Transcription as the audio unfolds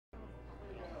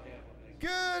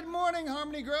Good morning,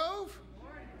 Harmony Grove.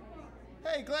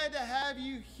 Hey, glad to have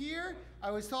you here.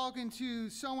 I was talking to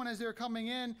someone as they were coming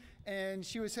in, and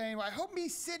she was saying, well, I hope me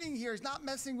sitting here is not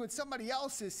messing with somebody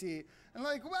else's seat. And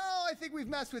like, well, I think we've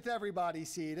messed with everybody's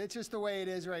seat. It's just the way it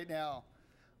is right now.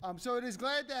 So it is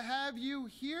glad to have you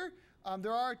here.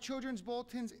 There are children's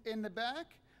bulletins in the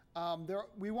back.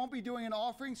 We won't be doing an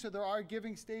offering, so there are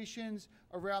giving stations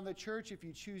around the church if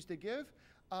you choose to give.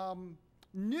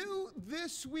 New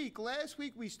this week, last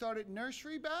week we started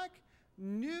nursery back.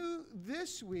 New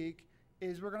this week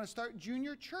is we're going to start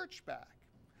junior church back.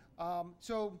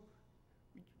 So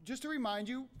just to remind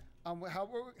you how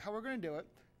we're going to do it,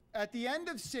 at the end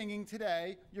of singing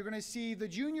today, you're going to see the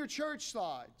junior church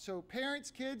slide. So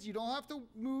parents, kids, you don't have to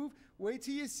move. Wait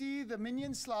till you see the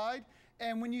minion slide.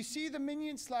 And when you see the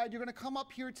minion slide, you're going to come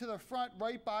up here to the front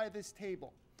right by this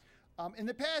table. In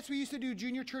the past, we used to do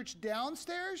junior church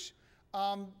downstairs.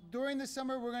 During the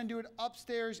summer, we're going to do it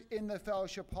upstairs in the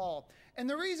fellowship hall. And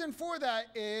the reason for that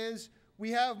is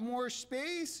we have more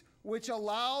space, which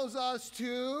allows us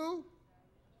to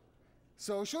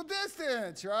social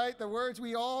distance, right? The words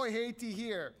we all hate to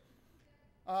hear.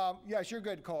 Yes, you're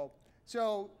good, Cole.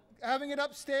 So having it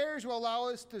upstairs will allow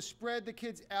us to spread the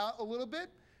kids out a little bit.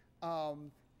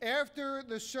 After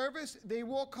the service, they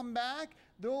will come back.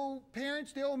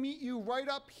 Parents, they'll meet you right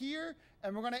up here,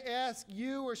 and we're going to ask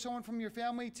you or someone from your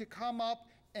family to come up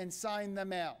and sign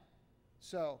them out.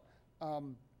 So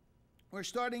we're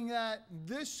starting that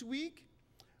this week.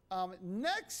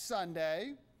 Next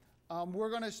Sunday, we're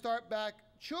going to start back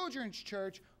children's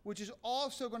church, which is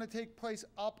also going to take place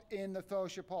up in the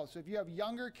fellowship hall. So if you have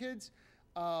younger kids,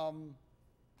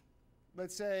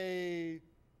 let's say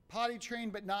potty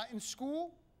trained but not in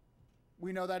school,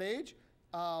 we know that age,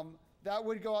 that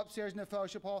would go upstairs in the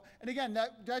fellowship hall. And again,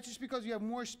 that's just because we have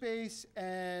more space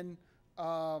and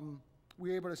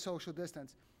we're able to social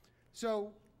distance.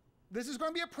 So this is going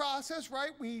to be a process,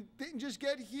 right? We didn't just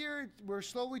get here. We're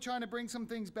slowly trying to bring some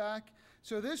things back.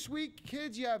 So this week,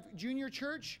 kids, you have junior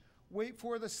church. Wait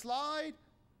for the slide.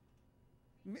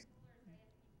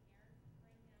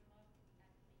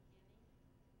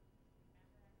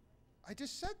 I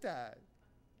just said that.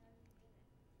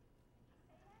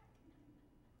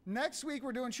 Next week,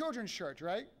 we're doing children's church,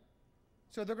 right?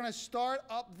 So they're going to start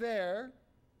up there.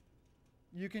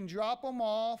 You can drop them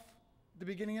off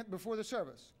before the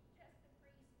service.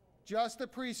 Just the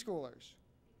preschoolers.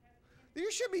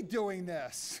 You should be doing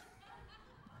this.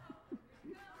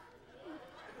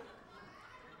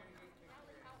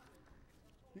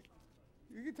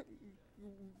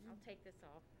 I'll take this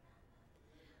off.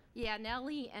 Yeah,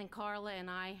 Nellie and Carla and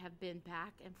I have been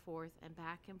back and forth and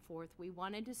back and forth. We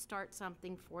wanted to start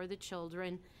something for the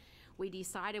children. We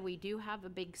decided we do have a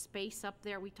big space up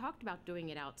there. We talked about doing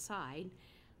it outside,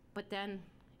 but then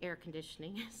air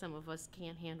conditioning, some of us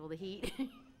can't handle the heat.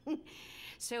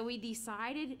 So we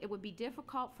decided it would be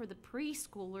difficult for the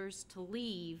preschoolers to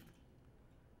leave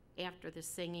after the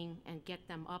singing and get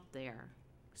them up there.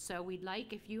 So we'd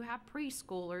like, if you have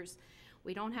preschoolers,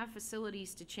 we don't have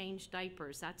facilities to change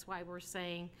diapers. That's why we're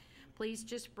saying, please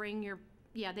just bring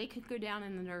they could go down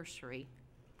in the nursery.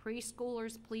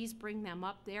 Preschoolers, please bring them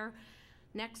up there.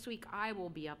 Next week, I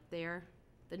will be up there.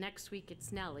 The next week,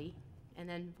 it's Nellie, and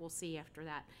then we'll see after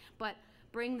that. But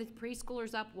bring the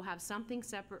preschoolers up. We'll have something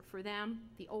separate for them.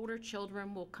 The older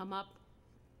children will come up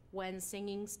when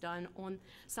singing's done.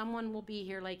 Someone will be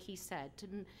here, like he said,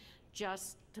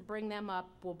 to bring them up.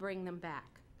 We'll bring them back.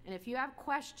 And if you have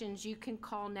questions, you can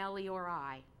call Nellie or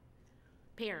I,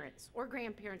 parents or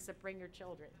grandparents that bring your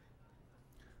children.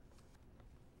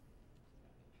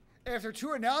 After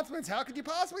 2 announcements, how could you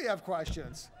possibly have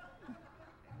questions?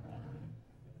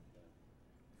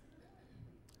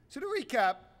 So to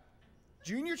recap,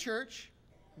 junior church,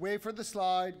 wait for the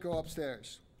slide, go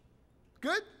upstairs.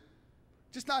 Good?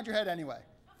 Just nod your head anyway.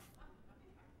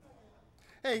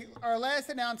 Hey, our last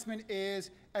announcement is,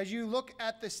 as you look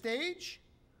at the stage,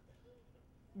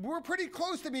 we're pretty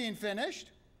close to being finished.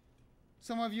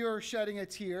 Some of you are shedding a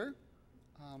tear.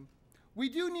 We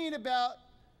do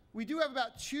have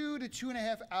about 2 to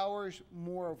 2.5 hours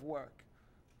more of work.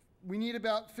 We need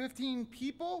about 15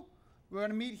 people. We're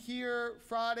going to meet here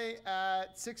Friday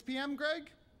at 6 p.m.,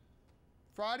 Greg?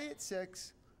 Friday at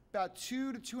 6, about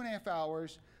 2 to 2.5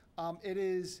 hours. It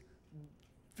is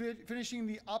finishing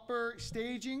the upper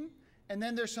staging, and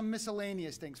then there's some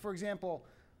miscellaneous things. For example,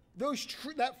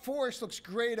 that forest looks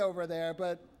great over there,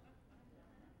 but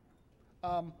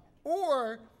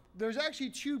or there's actually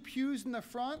 2 pews in the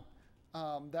front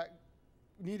that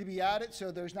need to be added, so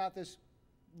there's not this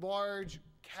large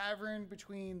cavern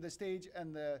between the stage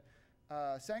and the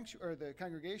or the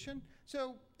congregation.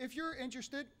 So if you're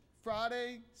interested,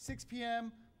 Friday, 6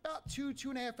 p.m., about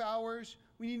 2.5 hours.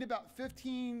 We need about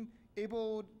 15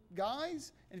 able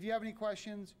guys. And if you have any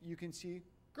questions, you can see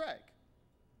Greg.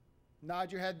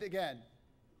 Nod your head again.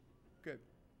 Good.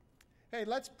 Hey,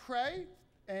 let's pray.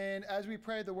 And as we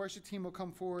pray, the worship team will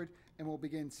come forward and we'll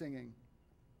begin singing.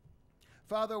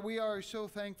 Father, we are so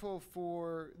thankful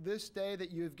for this day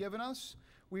that you have given us.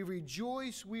 We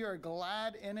rejoice. We are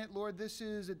glad in it. Lord, this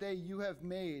is a day you have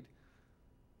made.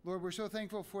 Lord, we're so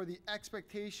thankful for the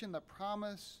expectation, the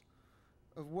promise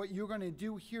of what you're going to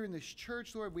do here in this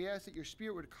church. Lord, we ask that your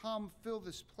Spirit would come, fill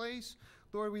this place.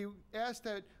 Lord, we ask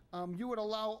that you would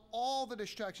allow all the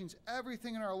distractions,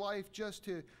 everything in our life just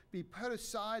to be put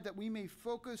aside, that we may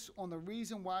focus on the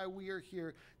reason why we are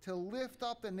here, to lift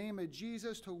up the name of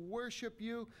Jesus, to worship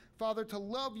you, Father, to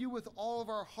love you with all of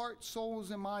our hearts, souls,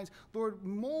 and minds. Lord,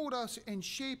 mold us and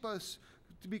shape us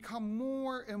to become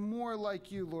more and more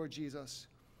like you, Lord Jesus.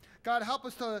 God, help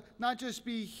us to not just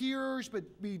be hearers,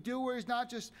 but be doers,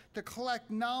 not just to collect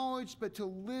knowledge, but to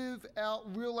live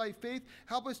out real life faith.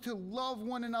 Help us to love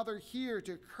one another here,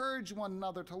 to encourage one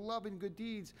another, to love in good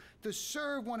deeds, to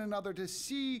serve one another, to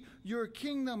see your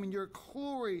kingdom and your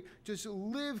glory just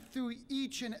live through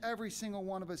each and every single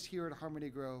one of us here at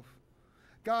Harmony Grove.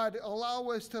 God, allow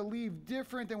us to leave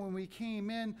different than when we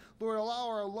came in. Lord, allow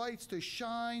our lights to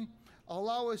shine.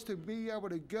 Allow us to be able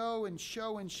to go and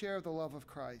show and share the love of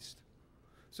Christ.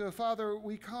 So, Father,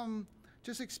 we come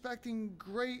just expecting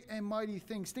great and mighty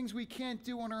things, things we can't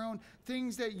do on our own,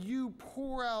 things that you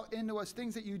pour out into us,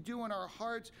 things that you do in our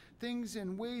hearts, things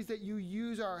in ways that you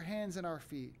use our hands and our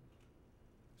feet.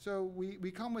 So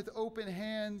we come with open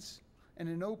hands and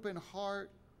an open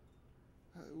heart,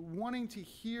 wanting to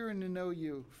hear and to know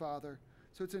you, Father.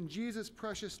 So it's in Jesus'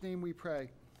 precious name we pray.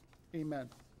 Amen.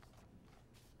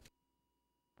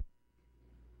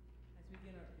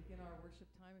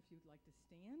 If you'd like to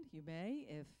stand, you may.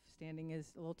 If standing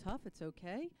is a little tough, it's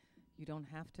okay. You don't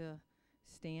have to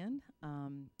stand.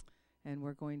 And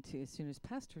we're going to, as soon as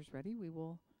Pastor's ready, we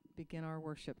will begin our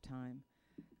worship time.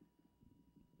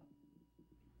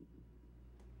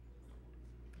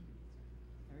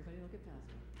 Everybody look at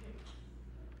Pastor.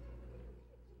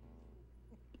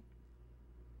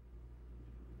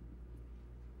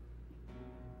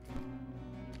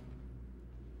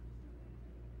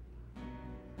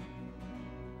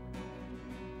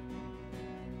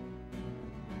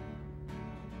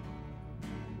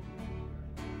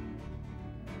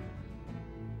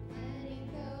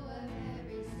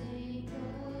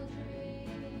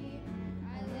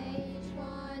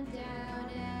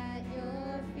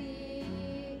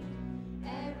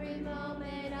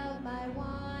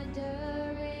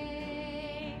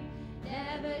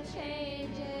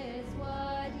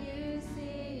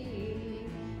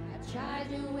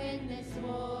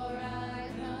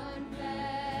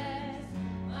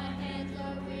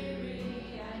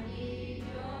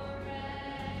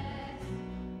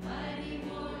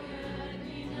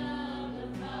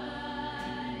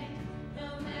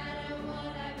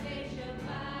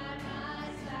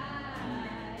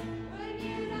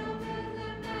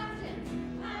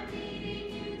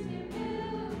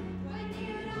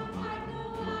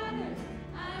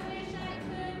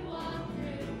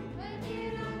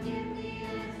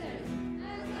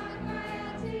 As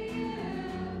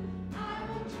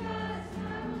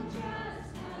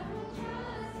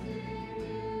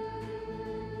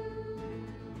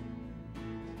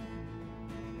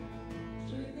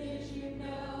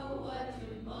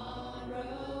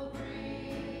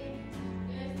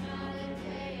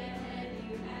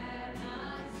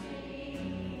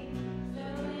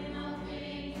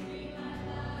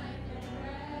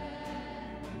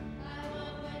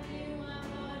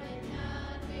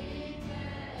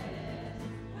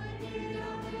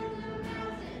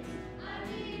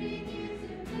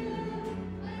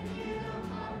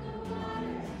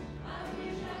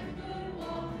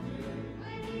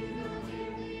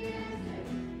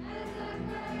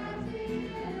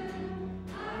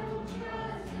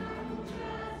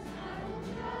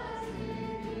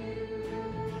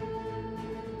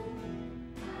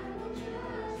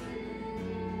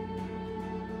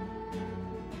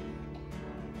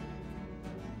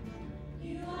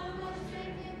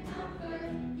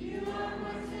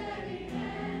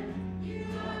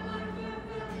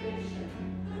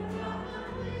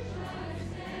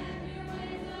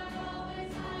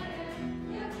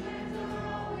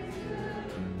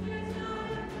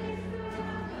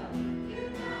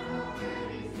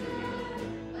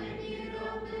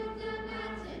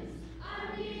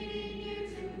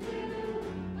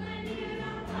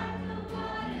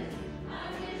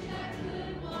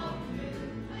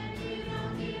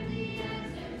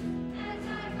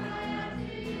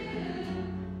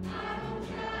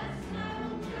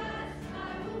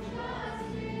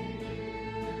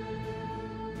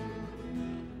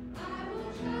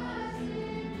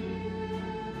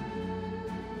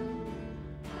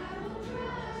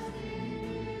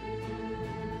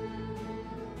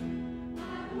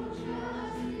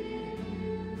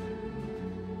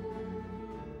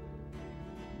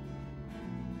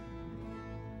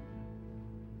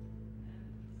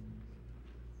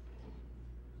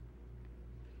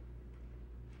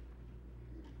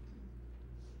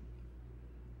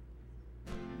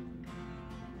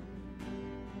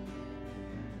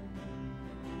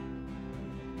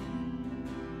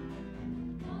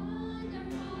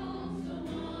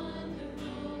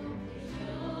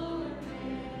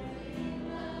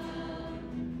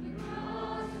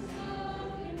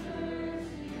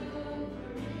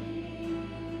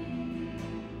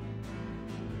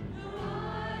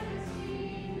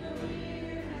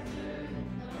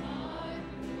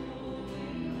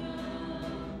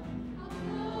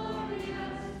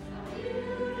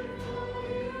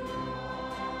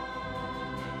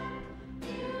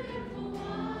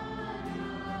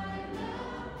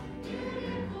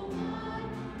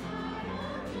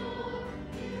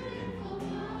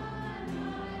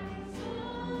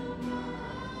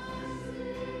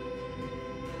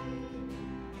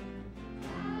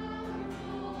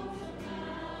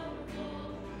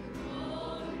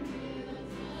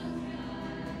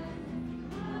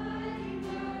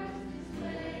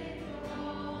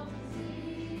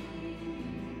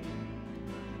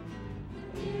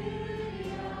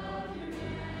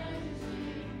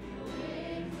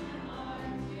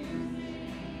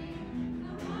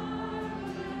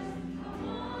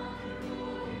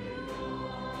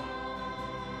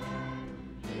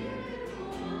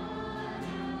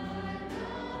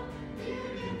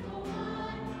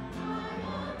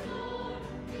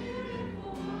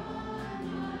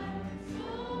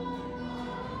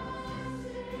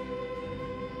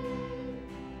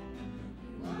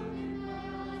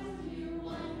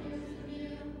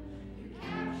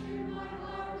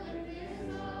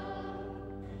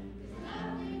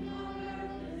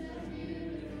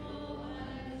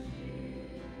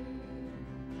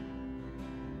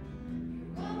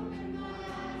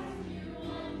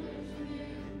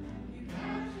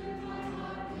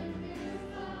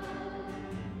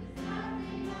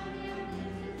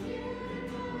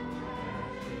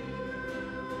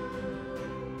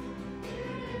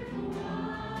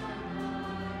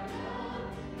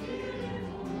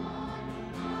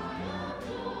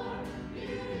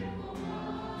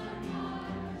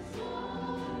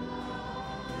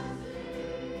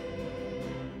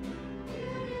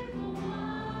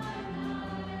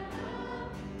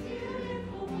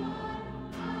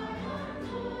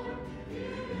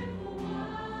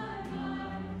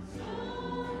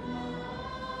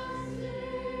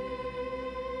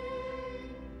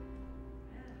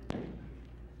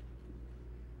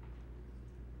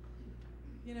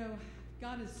You know,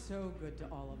 God is so good to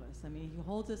all of us. I mean, He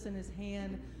holds us in His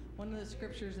hand. One of the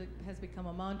scriptures that has become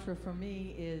a mantra for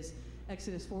me is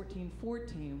Exodus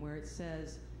 14:14, where it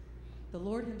says, "The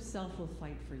Lord Himself will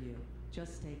fight for you.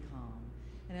 Just stay calm."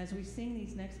 And as we sing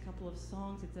these next couple of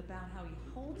songs, it's about how He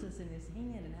holds us in His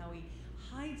hand and how He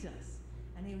hides us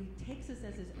and He takes us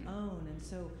as His own. And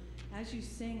so as you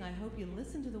sing, I hope you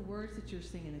listen to the words that you're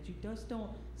singing, that you just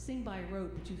don't sing by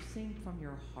rote, but you sing from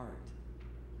your heart.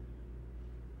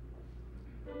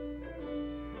 Near,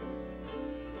 near,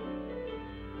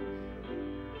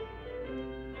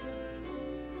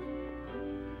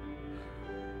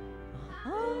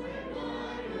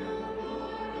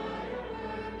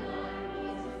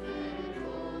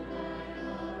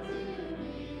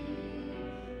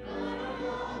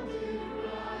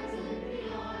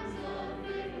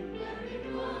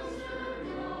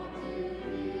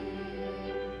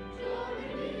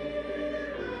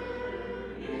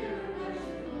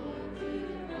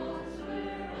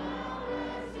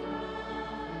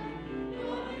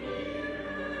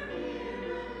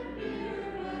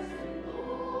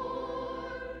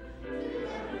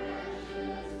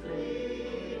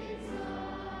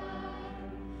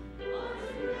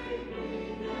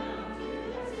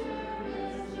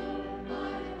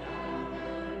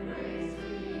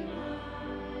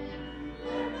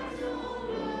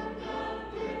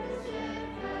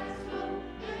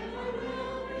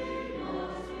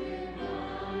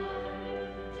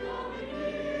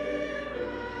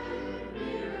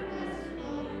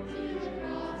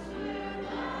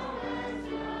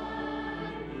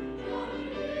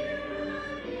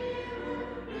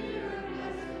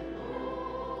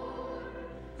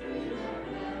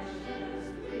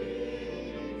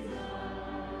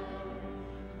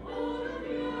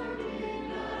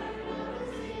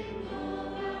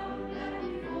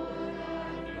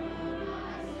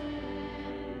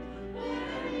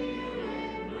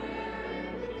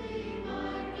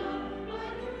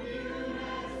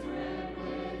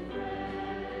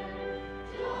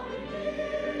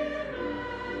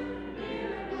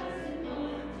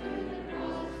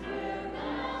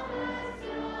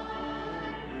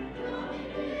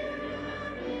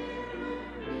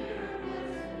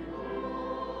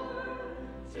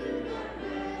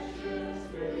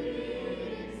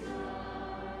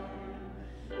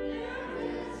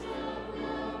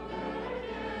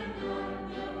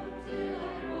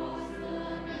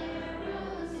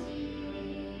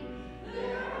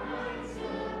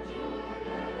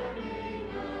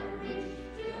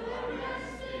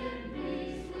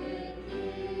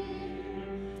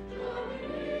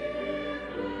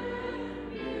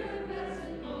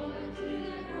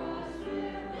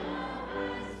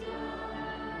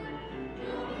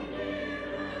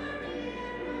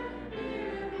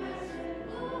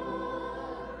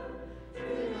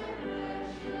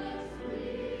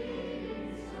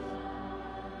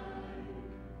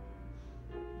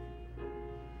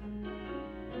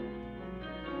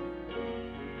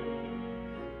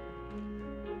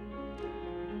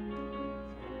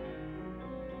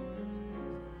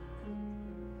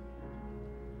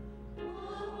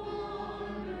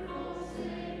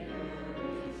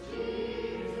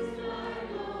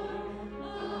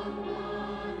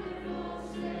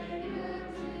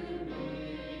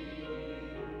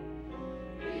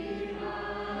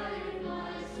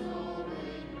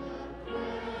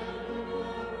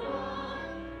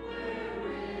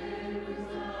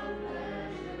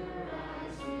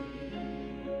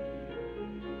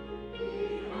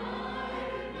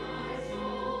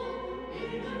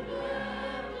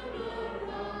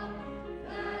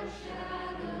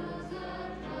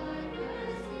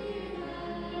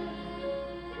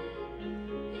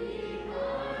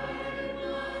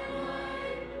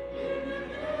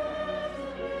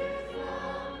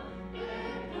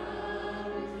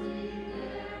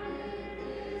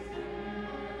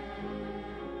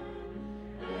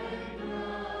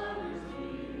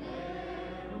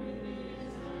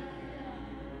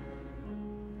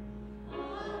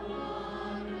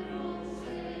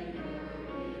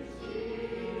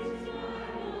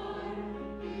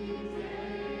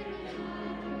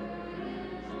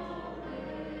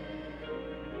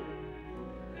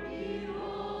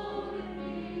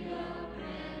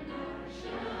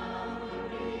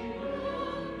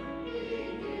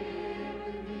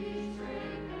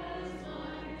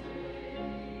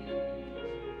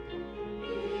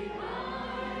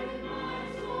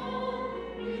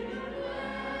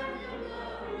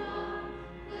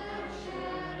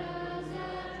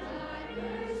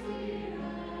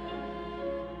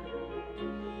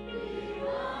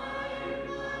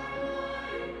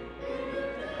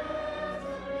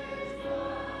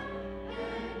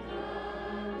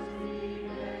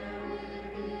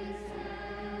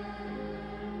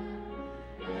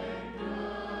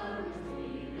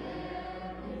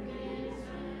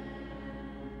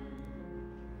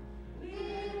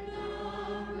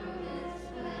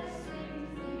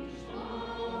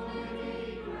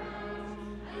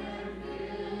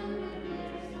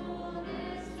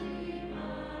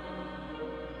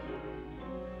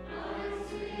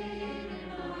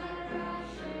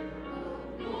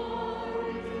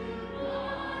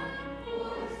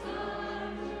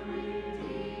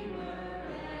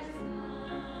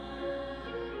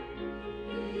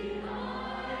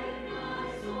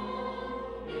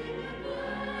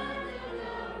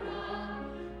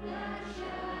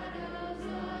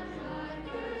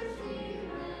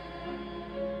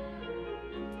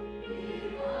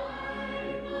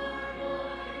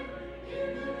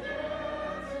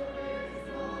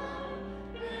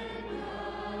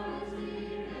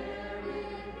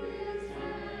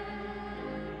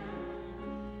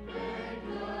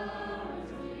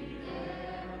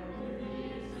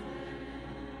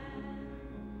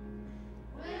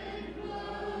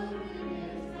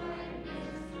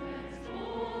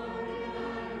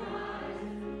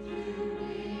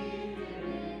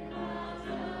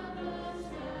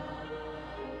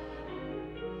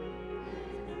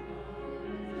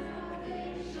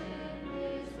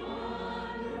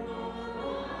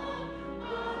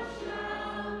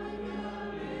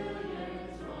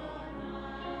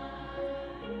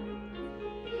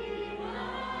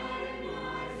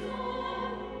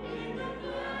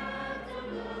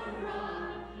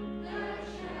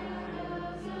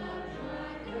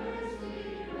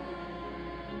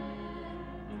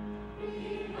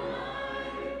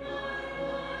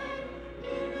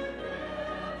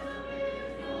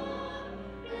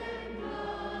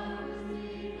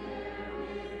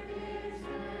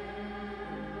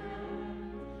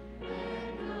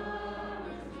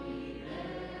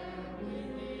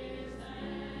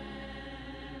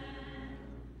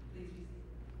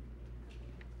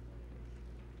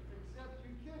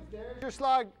 There's your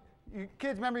slide. You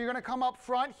kids, remember, you're going to come up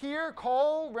front here.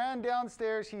 Cole ran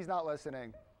downstairs. He's not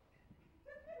listening.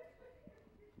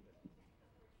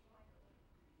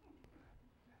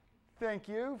 Thank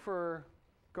you for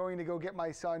going to go get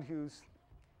my son who's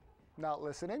not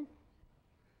listening.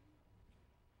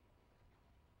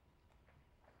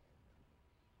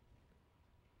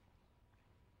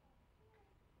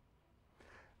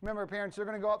 Remember, parents, they're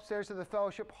going to go upstairs to the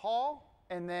fellowship hall,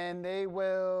 and then they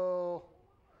will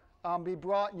be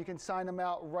brought, and you can sign them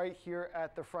out right here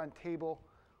at the front table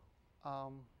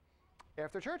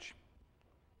after church.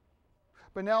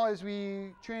 But now as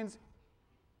we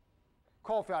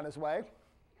Cole found his way.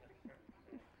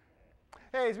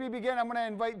 Hey, as we begin, I'm going to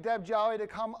invite Deb Jolly to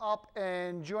come up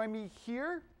and join me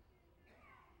here.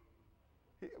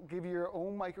 Give you your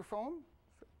own microphone.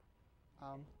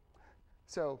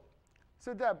 So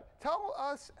Deb, tell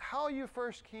us how you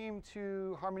first came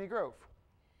to Harmony Grove.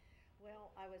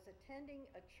 Well, I was attending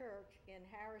a church in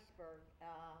Harrisburg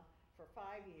for 5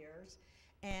 years,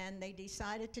 and they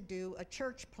decided to do a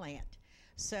church plant.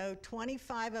 So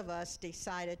 25 of us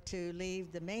decided to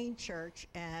leave the main church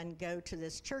and go to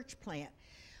this church plant.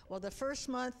 Well, the first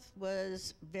month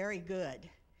was very good.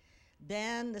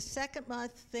 Then the second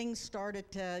month, things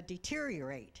started to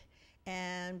deteriorate,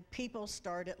 and people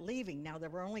started leaving. Now,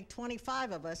 there were only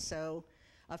 25 of us, so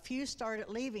a few started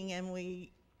leaving, and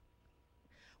we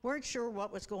weren't sure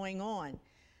what was going on.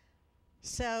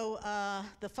 So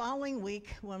the following week,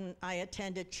 when I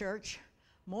attended church,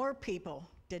 more people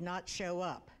did not show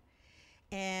up.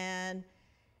 And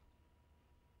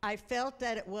I felt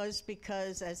that it was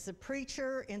because as the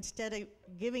preacher, instead of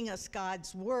giving us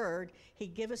God's word,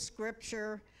 he'd give us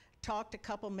scripture, talked a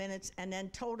couple minutes, and then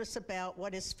told us about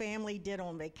what his family did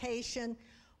on vacation,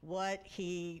 what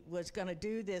he was going to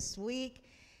do this week.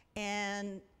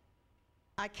 And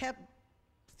I kept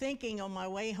thinking on my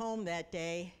way home that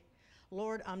day,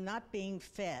 Lord, I'm not being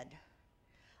fed.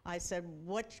 I said,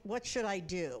 what should I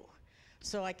do?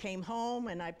 So I came home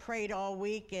and I prayed all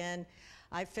week, and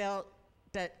I felt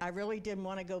that I really didn't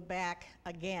want to go back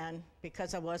again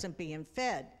because I wasn't being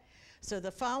fed. So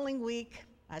the following week,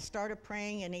 I started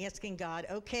praying and asking God,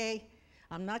 okay,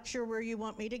 I'm not sure where you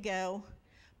want me to go,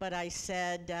 but I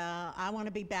said, I want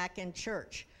to be back in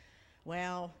church.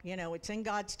 Well, you know, it's in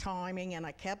God's timing, and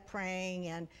I kept praying,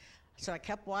 and so I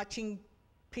kept watching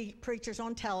preachers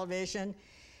on television.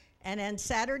 And then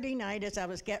Saturday night, as I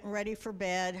was getting ready for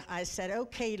bed, I said,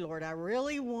 okay, Lord, I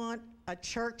really want a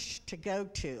church to go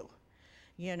to.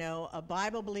 You know, a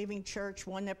Bible-believing church,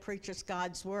 one that preaches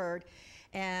God's word.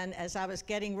 And as I was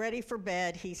getting ready for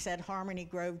bed, he said, Harmony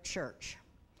Grove Church.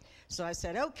 So I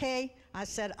said, okay. I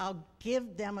said, I'll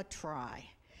give them a try.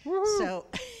 Woo-hoo.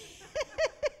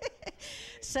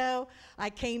 So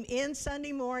I came in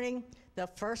Sunday morning. The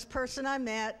first person I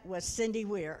met was Cindy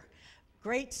Weir.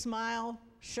 Great smile,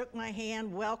 shook my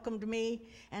hand, welcomed me,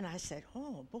 and I said,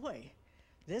 oh boy,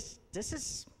 this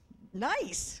is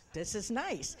nice. This is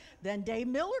nice. Then Dave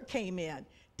Miller came in,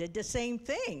 did the same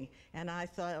thing, and I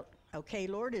thought, okay,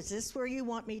 Lord, is this where you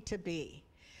want me to be?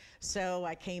 So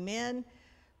I came in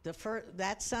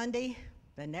that Sunday.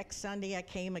 The next Sunday I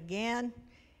came again,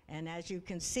 and as you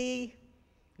can see,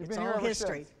 it's all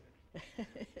history.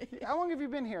 How long have you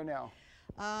been here now?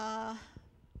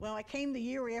 Well, I came the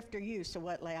year after you, so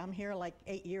what, I'm here like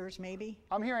 8 years maybe?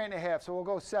 I'm here 8.5, so we'll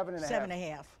go 7.5.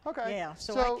 7.5. Okay. Yeah,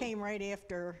 so I came right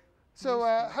after. So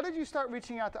how did you start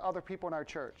reaching out to other people in our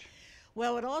church?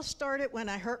 Well, it all started when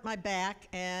I hurt my back,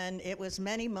 and it was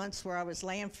many months where I was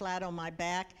laying flat on my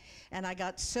back, and I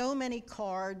got so many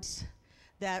cards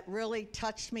that really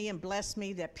touched me and blessed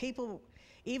me that people,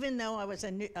 even though I was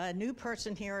a new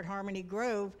person here at Harmony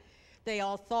Grove, they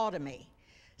all thought of me.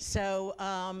 So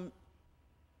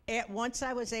once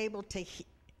I was able to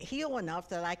heal enough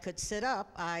that I could sit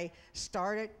up, I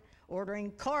started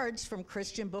ordering cards from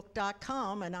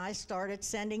christianbook.com, and I started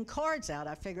sending cards out.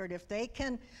 I figured if they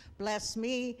can bless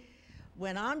me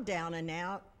when I'm down and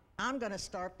out, I'm going to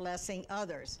start blessing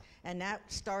others. And that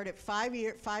started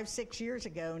 6 years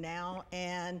ago now,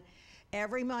 and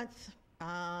every month,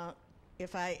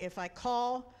 if I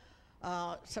call,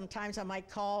 sometimes I might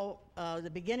call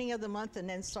the beginning of the month and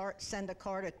then send a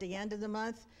card at the end of the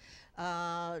month.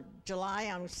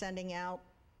 July, I'm sending out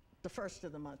the first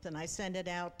of the month, and I send it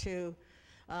out to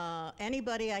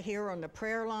anybody I hear on the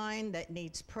prayer line that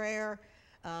needs prayer.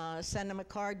 Send them a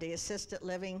card, the assisted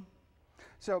living.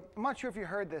 So I'm not sure if you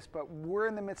heard this, but we're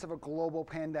in the midst of a global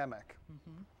pandemic.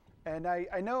 Mm-hmm. And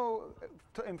I know,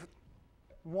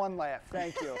 one laugh,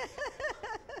 thank you.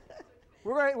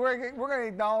 We're going to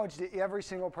acknowledge every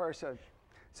single person.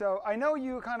 So I know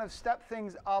you kind of stepped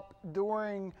things up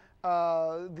during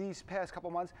these past couple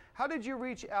months. How did you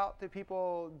reach out to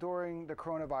people during the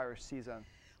coronavirus season?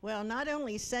 Well, not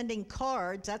only sending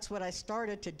cards, that's what I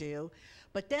started to do,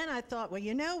 but then I thought, well,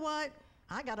 you know what?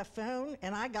 I got a phone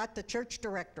and I got the church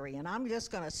directory, and I'm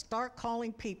just going to start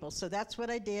calling people. So that's what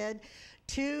I did.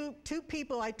 Two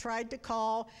people I tried to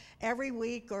call every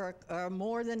week or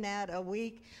more than that a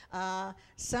week.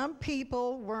 Some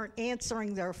people weren't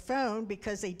answering their phone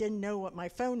because they didn't know what my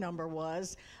phone number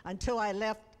was until I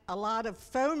left a lot of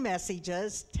phone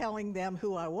messages telling them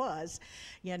who I was,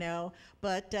 you know.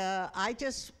 But I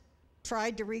just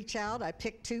tried to reach out. I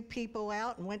picked 2 people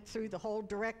out and went through the whole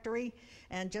directory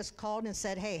and just called and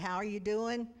said, hey, how are you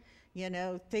doing? You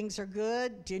know, things are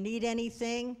good. Do you need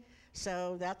anything?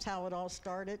 So that's how it all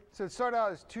started. So it started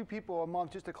out as 2 people a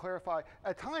month, just to clarify.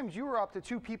 At times you were up to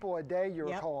 2 people a day you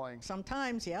were calling.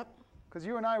 Sometimes, yep. Because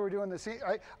you and I were doing the same.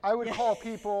 I would call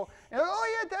people, and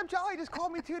oh yeah, Deb Jolly just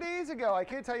called me 2 days ago. I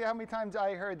can't tell you how many times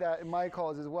I heard that in my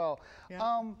calls as well.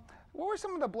 Yeah. What were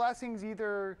some of the blessings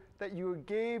either that you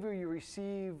gave or you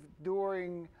received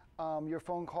during your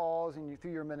phone calls and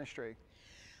through your ministry?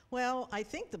 Well, I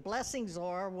think the blessings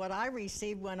are what I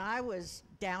received when I was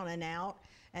down and out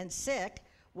and sick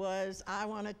was I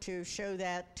wanted to show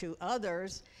that to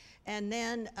others. And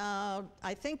then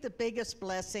I think the biggest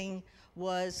blessing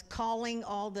was calling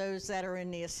all those that are in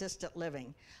the assisted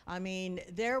living. I mean,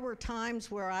 there were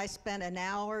times where I spent an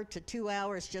hour to 2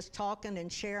 hours just talking and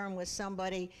sharing with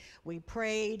somebody. We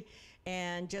prayed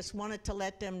and just wanted to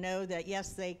let them know that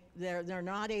yes, they're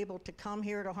not able to come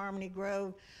here to Harmony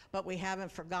Grove, but we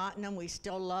haven't forgotten them. We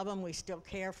still love them. We still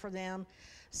care for them.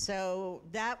 So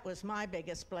that was my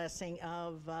biggest blessing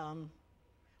of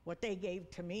what they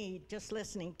gave to me, just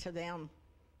listening to them,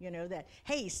 you know, that,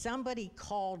 hey, somebody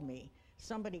called me.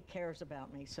 Somebody cares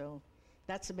about me. So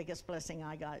that's the biggest blessing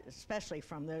I got, especially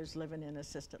from those living in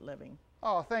assisted living.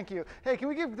 Oh, thank you. Hey, can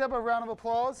we give Deb a round of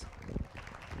applause?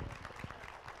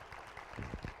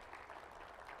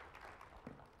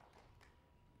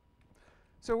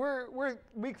 So we're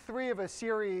week 3 of a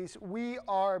series, We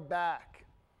Are Back.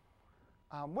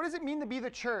 What does it mean to be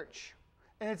the church?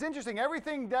 And it's interesting,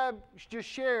 everything Deb just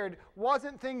shared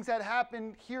wasn't things that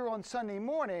happened here on Sunday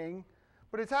morning,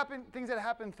 but it's things that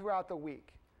happened throughout the week.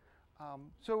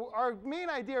 So our main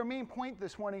idea, our main point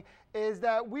this morning is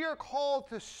that we are called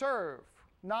to serve,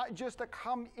 not just to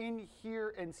come in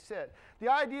here and sit. The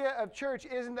idea of church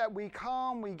isn't that we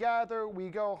come, we gather, we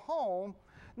go home.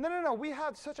 No. We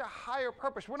have such a higher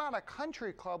purpose. We're not a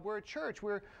country club. We're a church.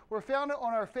 We're founded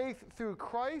on our faith through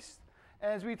Christ.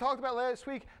 And as we talked about last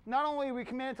week, not only are we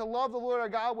commanded to love the Lord our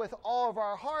God with all of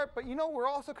our heart, but you know what we're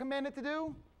also commanded to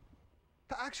do?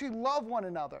 To actually love one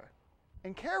another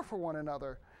and care for one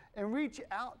another and reach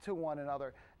out to one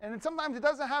another. And sometimes it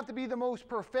doesn't have to be the most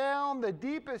profound, the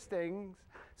deepest things.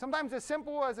 Sometimes as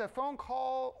simple as a phone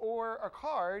call or a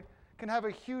card can have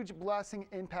a huge blessing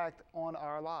impact on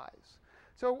our lives.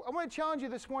 So I want to challenge you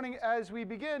this morning as we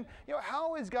begin, you know,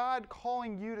 how is God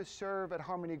calling you to serve at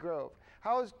Harmony Grove?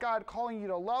 How is God calling you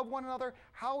to love one another?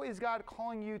 How is God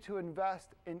calling you to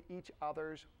invest in each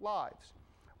other's lives?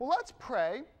 Well, let's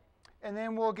pray, and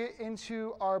then we'll get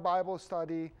into our Bible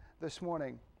study this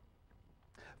morning.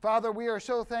 Father, we are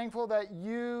so thankful that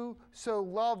you so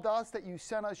loved us, that you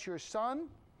sent us your Son.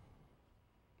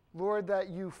 Lord, that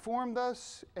you formed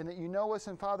us and that you know us,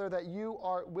 and Father, that you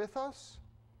are with us.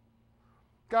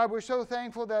 God, we're so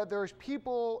thankful that there's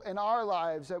people in our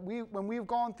lives that when we've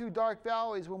gone through dark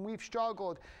valleys, when we've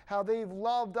struggled, how they've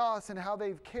loved us and how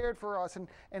they've cared for us,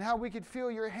 and how we could feel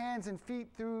your hands and feet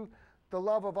through the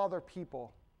love of other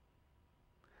people.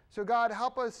 So God,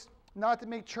 help us not to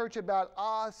make church about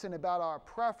us and about our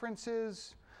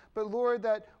preferences, but Lord,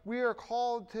 that we are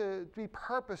called to be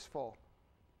purposeful,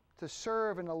 to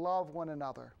serve and to love one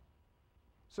another.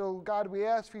 So God, we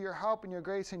ask for your help and your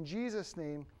grace in Jesus'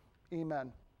 name,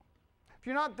 amen. If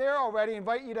you're not there already, I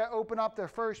invite you to open up to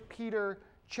 1 Peter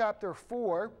chapter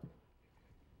 4.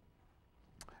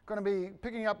 I'm going to be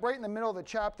picking up right in the middle of the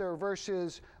chapter,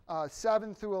 verses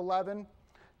 7 through 11.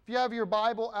 If you have your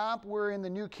Bible app, we're in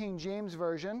the New King James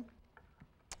Version.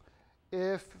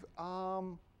 If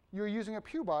you're using a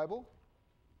Pew Bible,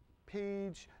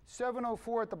 page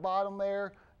 704 at the bottom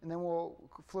there, and then we'll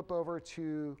flip over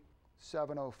to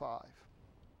 705.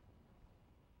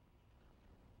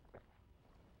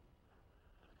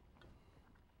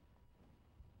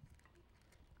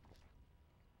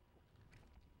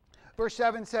 Verse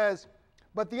 7 says,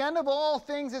 "But the end of all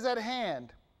things is at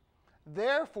hand.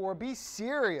 Therefore be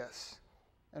serious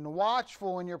and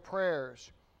watchful in your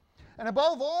prayers. And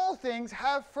above all things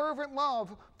have fervent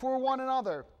love for one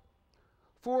another.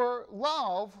 For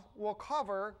love will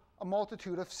cover a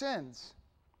multitude of sins.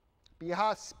 Be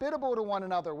hospitable to one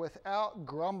another without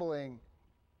grumbling.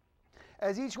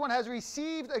 As each one has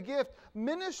received a gift,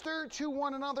 minister to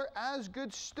one another as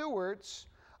good stewards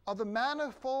of the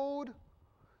manifold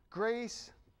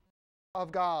grace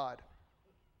of God.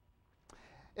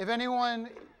 If anyone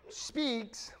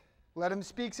speaks, let him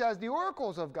speak as the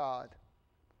oracles of God.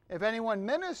 If anyone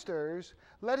ministers,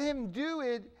 let him do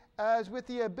it as with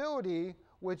the ability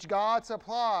which God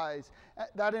supplies,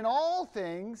 that in all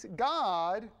things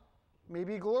God may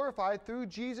be glorified through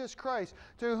Jesus Christ,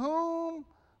 to whom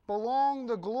belong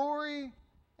the glory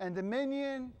and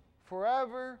dominion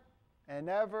forever and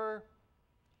ever.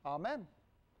 Amen.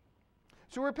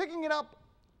 So we're picking it up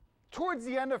towards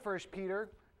the end of 1 Peter,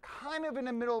 kind of in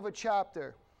the middle of a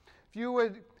chapter. If you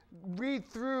would read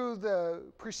through the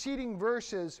preceding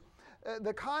verses,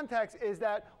 the context is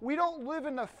that we don't live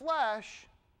in the flesh,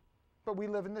 but we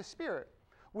live in the Spirit.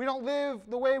 We don't live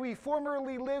the way we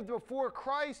formerly lived before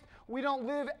Christ. We don't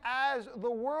live as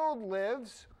the world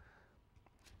lives,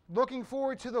 looking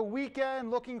forward to the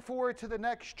weekend, looking forward to the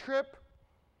next trip.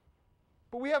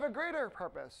 But we have a greater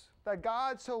purpose, that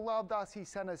God so loved us, he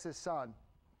sent us his Son.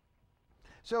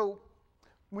 So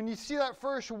when you see that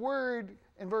first word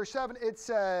in verse 7, it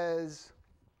says,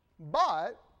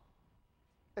 but,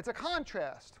 it's a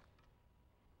contrast.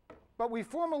 But we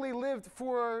formerly lived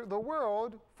for the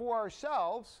world, for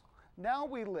ourselves. Now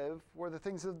we live for the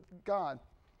things of God.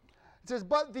 It says,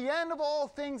 but the end of all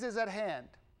things is at hand.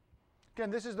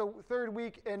 Again, this is the third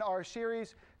week in our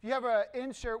series. If you have an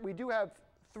insert, we do have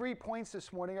 3 points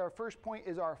this morning. Our first point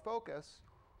is our focus.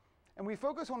 And we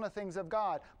focus on the things of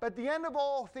God. But the end of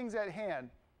all things at hand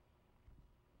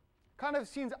kind of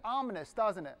seems ominous,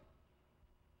 doesn't it?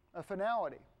 A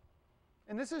finality.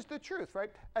 And this is the truth, right?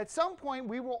 At some point,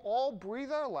 we will all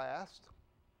breathe our last.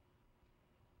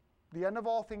 The end of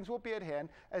all things will be at hand.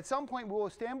 At some point, we will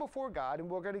stand before God, and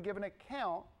we're going to give an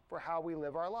account for how we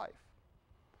live our life.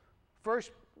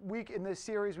 First week in this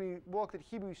series, we looked at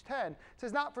Hebrews 10. It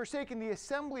says, not forsaking the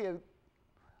assembly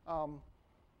of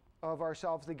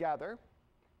ourselves together.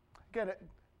 Again,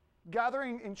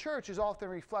 gathering in church is often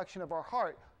a reflection of our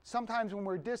heart. Sometimes when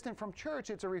we're distant from church,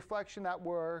 it's a reflection that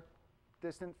we're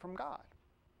distant from God.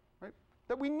 Right?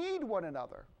 That we need one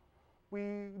another. We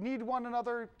need one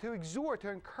another to exhort, to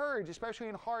encourage, especially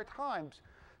in hard times.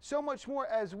 So much more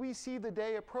as we see the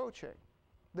day approaching.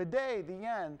 The day, the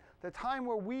end, the time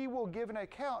where we will give an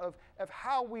account of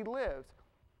how we lived.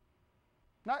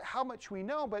 Not how much we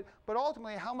know, but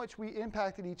ultimately how much we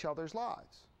impacted each other's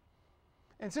lives.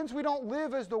 And since we don't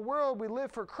live as the world, we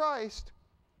live for Christ,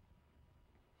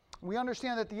 we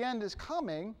understand that the end is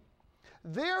coming.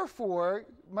 Therefore,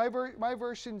 my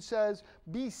version says,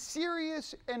 be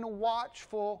serious and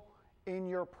watchful in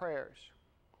your prayers.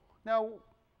 Now,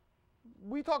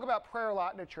 we talk about prayer a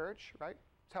lot in the church, right?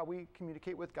 It's how we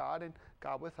communicate with God and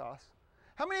God with us.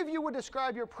 How many of you would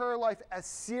describe your prayer life as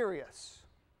serious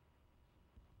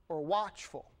or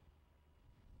watchful?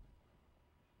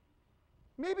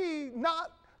 Maybe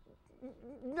not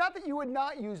that you would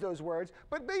not use those words,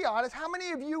 but be honest, how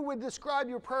many of you would describe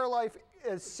your prayer life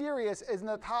as serious as in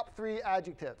the top 3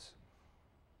 adjectives?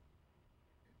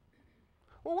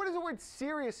 Well, what does the word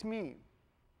serious mean?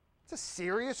 It's a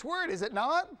serious word, is it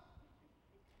not?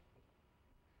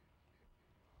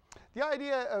 The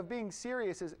idea of being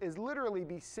serious is literally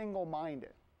be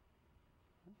single-minded.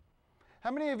 How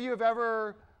many of you have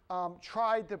ever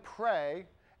tried to pray,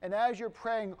 and as you're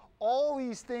praying, all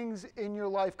these things in your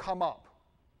life come up?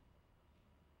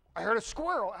 I heard a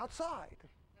squirrel outside.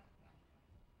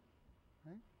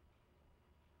 Right?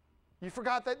 You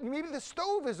forgot that maybe the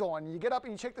stove is on. You get up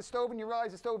and you check the stove and you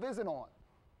realize the stove isn't on.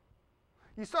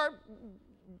 You start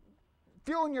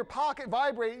feeling your pocket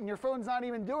vibrate and your phone's not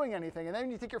even doing anything. And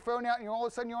then you take your phone out and all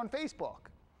of a sudden you're on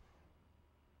Facebook.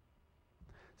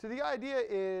 So the idea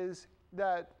is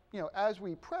that, as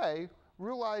we pray,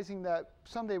 realizing that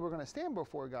someday we're going to stand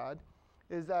before God,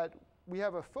 is that we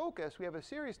have a focus, we have a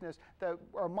seriousness, that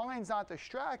our mind's not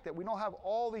distracted. We don't have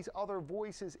all these other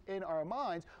voices in our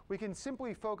minds. We can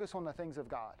simply focus on the things of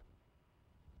God.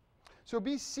 So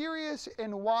be serious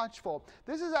and watchful.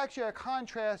 This is actually a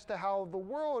contrast to how the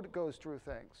world goes through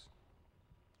things.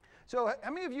 So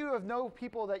how many of you know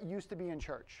people that used to be in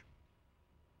church?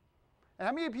 And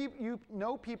how many of you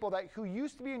know people who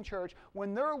used to be in church,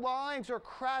 when their lives are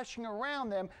crashing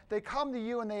around them, they come to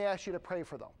you and they ask you to pray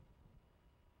for them?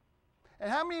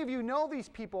 And how many of you know these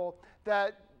people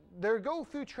that they go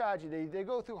through tragedy, they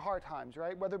go through hard times,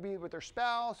 right? Whether it be with their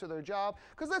spouse or their job.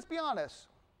 Because let's be honest,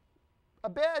 a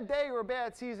bad day or a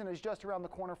bad season is just around the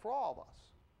corner for all of us.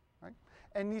 right?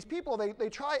 And these people, they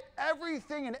try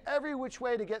everything in every which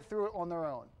way to get through it on their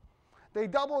own. They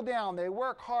double down, they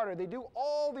work harder, they do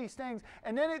all these things,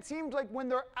 and then it seems like when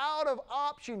they're out of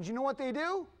options, you know what they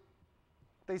do?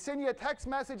 They send you a text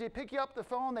message, they pick you up the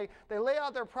phone, they lay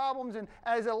out their problems, and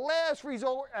as a last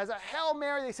resort, as a Hail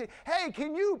Mary, they say, hey,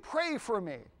 can you pray for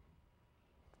me?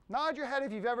 Nod your head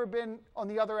if you've ever been on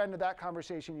the other end of that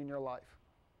conversation in your life.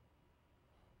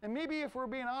 And maybe if we're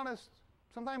being honest,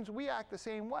 sometimes we act the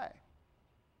same way.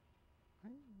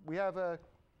 Right? We have a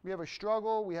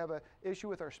struggle, we have an issue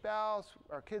with our spouse,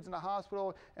 our kids in the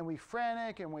hospital, and we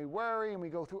frantic and we worry and we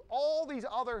go through all these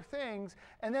other things.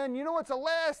 And then you know what's the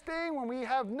last thing when we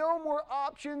have no more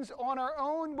options on our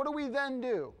own? What do we then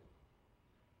do?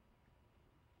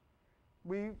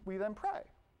 We then pray.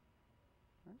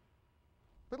 Right?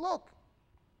 But look,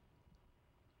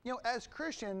 as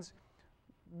Christians,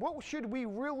 what should we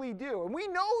really do? And we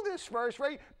know this verse,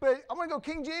 right? But I'm going to go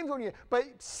King James on you. But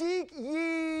seek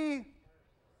ye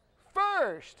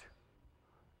first.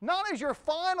 Not as your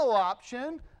final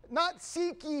option. Not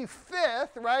seek ye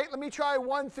fifth, right? Let me try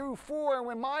 1 through 4, and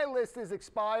when my list is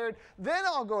expired, then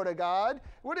I'll go to God.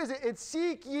 What is it? It's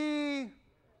seek ye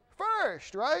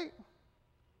first, right?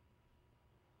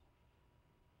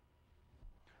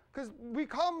 Because we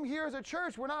come here as a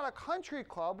church, we're not a country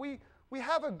club. We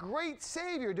have a great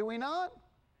Savior, do we not?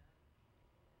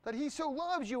 That He so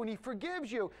loves you and He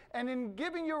forgives you. And in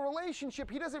giving you a relationship,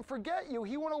 He doesn't forget you.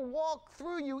 He wants to walk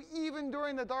through you even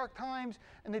during the dark times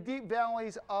and the deep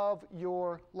valleys of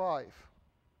your life.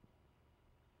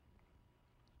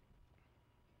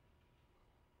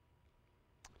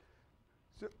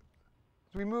 So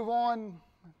as we move on,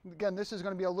 again, this is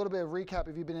going to be a little bit of recap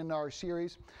if you've been in our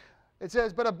series. It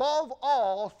says, but above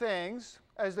all things,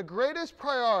 as the greatest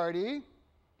priority,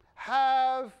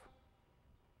 have,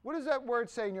 what does that word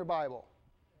say in your Bible?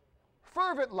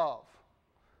 Fervent love.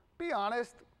 Be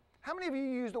honest, how many of you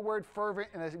used the word fervent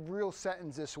in a real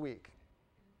sentence this week?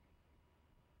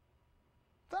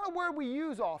 It's not a word we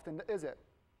use often, is it?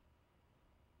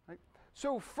 Right?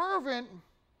 So fervent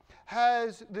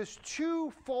has this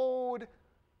twofold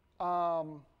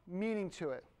meaning to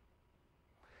it.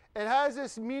 It has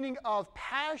this meaning of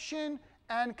passion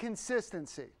and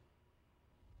consistency.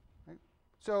 Right?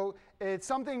 So it's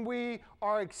something we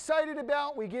are excited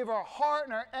about, we give our heart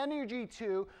and our energy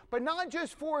to, but not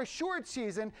just for a short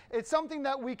season, it's something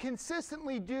that we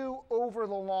consistently do over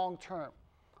the long term.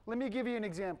 Let me give you an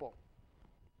example.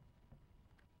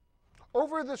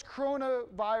 Over this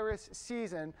coronavirus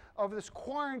season, of this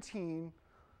quarantine,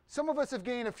 some of us have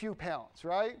gained a few pounds,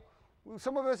 right?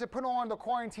 Some of us have put on the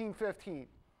quarantine 15.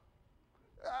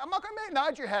 I'm not going to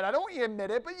nod your head. I don't want you to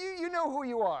admit it, but you know who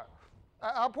you are.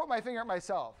 I'll put my finger at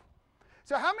myself.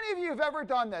 So how many of you have ever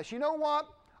done this? You know what?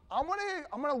 I'm going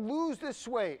to lose this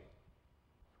weight.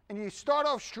 And you start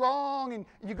off strong, and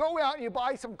you go out and you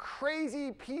buy some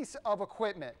crazy piece of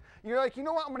equipment. You're like, you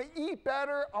know what? I'm going to eat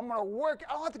better. I'm going to work.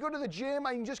 I don't have to go to the gym.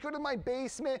 I can just go to my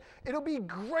basement. It'll be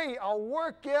great. I'll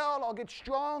work out. I'll get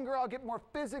stronger. I'll get more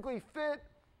physically fit.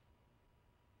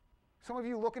 Some of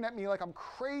you looking at me like I'm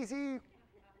crazy.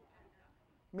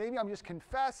 Maybe I'm just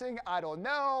confessing, I don't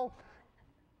know.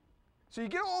 So you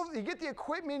get the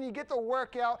equipment, you get the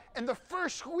workout, and the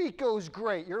first week goes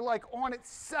great. You're like on it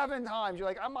 7 times. You're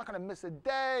like, I'm not going to miss a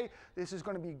day. This is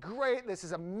going to be great. This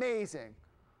is amazing.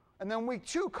 And then week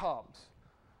 2 comes,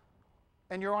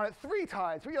 and you're on it 3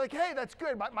 times. But you're like, hey, that's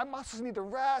good. My muscles need to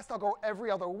rest. I'll go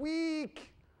every other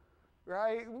week.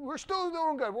 Right? We're still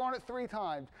doing good. We're on it 3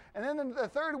 times. And then the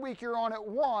 3rd week, you're on it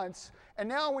once. And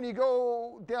now when you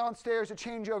go downstairs to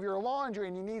change over your laundry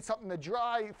and you need something to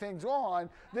dry things on,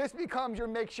 this becomes your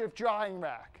makeshift drying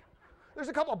rack. There's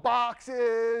a couple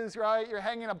boxes, right? You're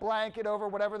hanging a blanket over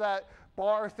whatever that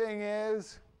bar thing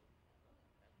is.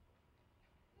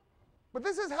 But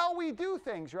this is how we do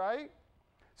things, right?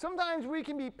 Sometimes we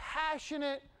can be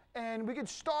passionate and we can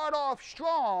start off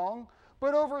strong,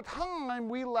 but over time,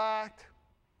 we lacked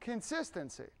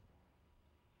consistency.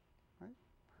 Right?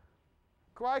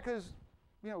 Why? Because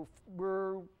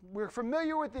we're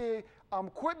familiar with the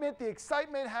equipment, the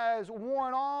excitement has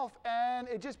worn off, and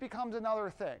it just becomes another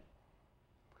thing.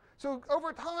 So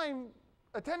over time,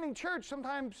 attending church,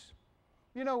 sometimes,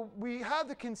 we have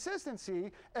the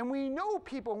consistency, and we know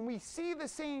people, and we see the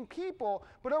same people,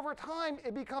 but over time,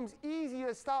 it becomes easy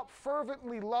to stop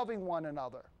fervently loving one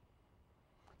another.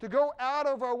 To go out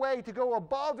of our way, to go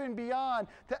above and beyond,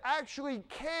 to actually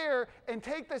care and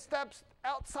take the steps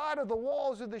outside of the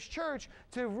walls of this church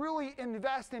to really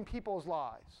invest in people's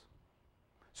lives.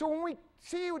 So when we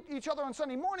see each other on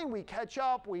Sunday morning, we catch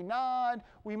up, we nod,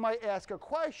 we might ask a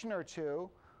question or two,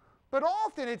 But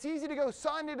often it's easy to go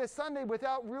Sunday to Sunday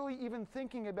without really even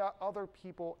thinking about other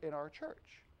people in our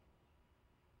church.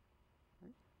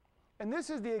 And this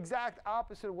is the exact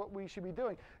opposite of what we should be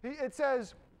doing. It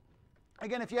says,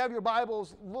 again, if you have your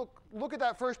Bibles, look at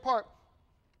that first part.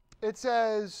 It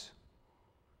says,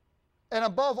 and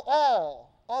above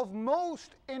all, of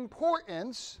most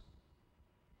importance,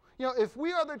 if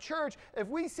we are the church, if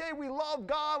we say we love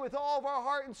God with all of our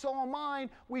heart and soul and mind,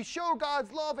 we show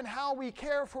God's love in how we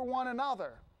care for one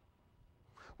another.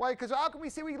 Why? Because how can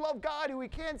we say we love God who we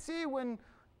can't see when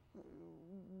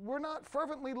we're not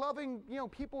fervently loving,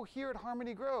 people here at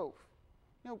Harmony Grove?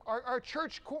 Our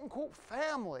church, quote unquote,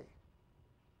 family.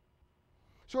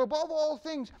 So above all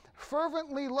things,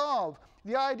 fervently love.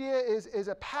 The idea is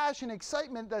a passion,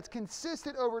 excitement that's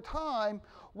consistent over time.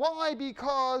 Why?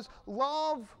 Because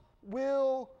love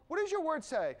will, what does your word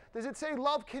say? Does it say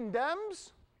love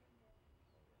condemns?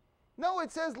 No,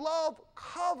 it says love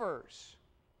covers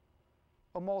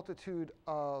a multitude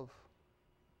of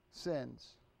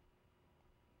sins.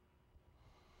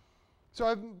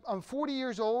 So I'm 40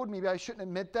 years old. Maybe I shouldn't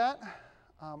admit that.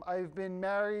 I've been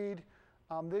married.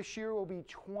 This year will be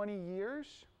 20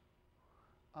 years.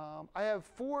 I have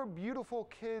 4 beautiful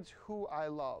kids who I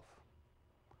love.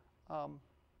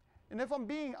 And if I'm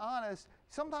being honest,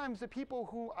 sometimes the people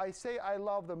who I say I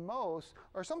love the most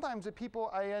are sometimes the people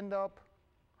I end up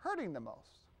hurting the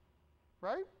most,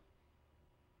 right?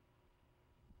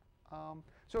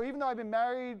 So even though I've been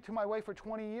married to my wife for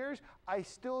 20 years, I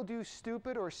still do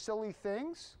stupid or silly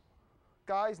things.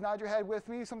 Guys, nod your head with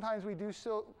me. Sometimes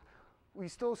we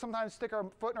still sometimes stick our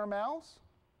foot in our mouths.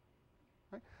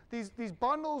 Right? These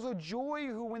bundles of joy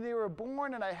who, when they were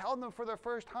born and I held them for the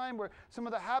first time, were some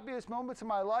of the happiest moments of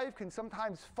my life, can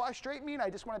sometimes frustrate me, and I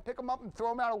just want to pick them up and throw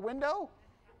them out a window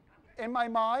in my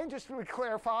mind, just to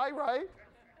clarify, right?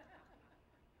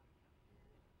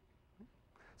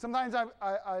 Sometimes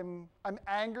I'm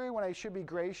angry when I should be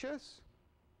gracious.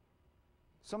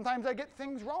 Sometimes I get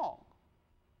things wrong.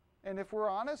 And if we're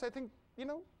honest, I think,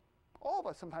 all of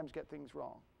us sometimes get things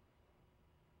wrong.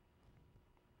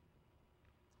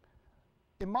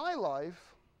 In my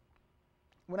life,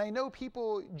 when I know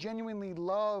people genuinely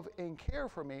love and care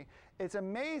for me, it's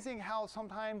amazing how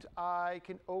sometimes I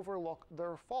can overlook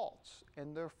their faults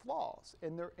and their flaws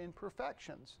and their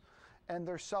imperfections and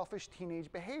their selfish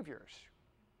teenage behaviors.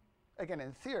 Again,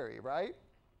 in theory, right?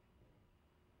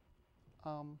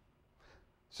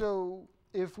 So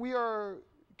if we are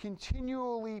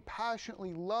continually,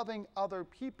 passionately loving other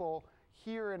people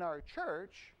here in our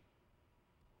church,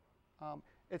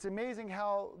 it's amazing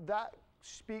how that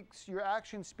your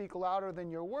actions speak louder than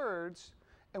your words.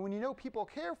 And when you know people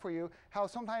care for you, how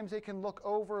sometimes they can look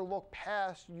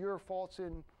past your faults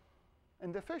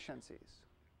and deficiencies,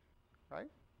 right?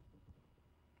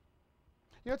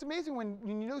 It's amazing when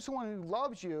you know someone who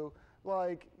loves you,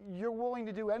 like you're willing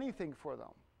to do anything for them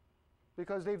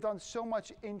because they've done so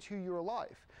much into your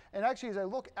life. And actually, as I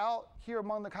look out here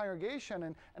among the congregation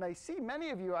and I see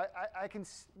many of you, I can,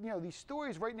 these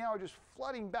stories right now are just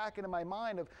flooding back into my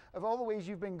mind of all the ways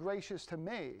you've been gracious to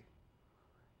me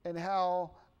and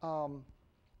how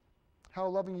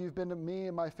loving you've been to me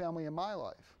and my family and my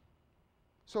life.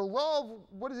 So love,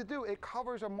 what does it do? It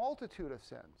covers a multitude of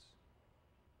sins.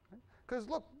 Because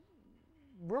look,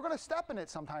 we're going to step in it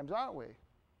sometimes, aren't we?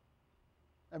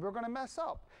 And we're going to mess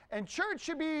up. And church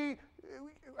should be,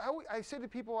 I say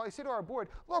to our board,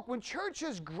 look, when church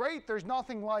is great, there's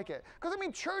nothing like it. Because,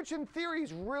 church in theory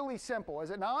is really simple,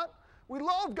 is it not? We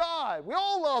love God. We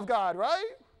all love God,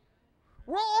 right?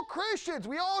 We're all Christians.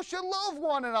 We all should love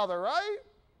one another, right?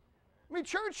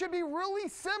 Church should be really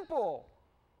simple.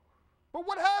 But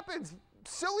what happens?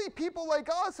 Silly people like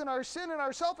us and our sin and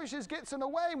our selfishness gets in the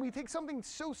way, and we take something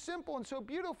so simple and so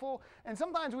beautiful, and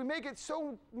sometimes we make it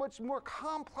so much more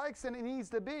complex than it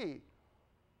needs to be.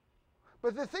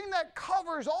 But the thing that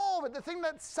covers all of it, the thing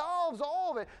that solves all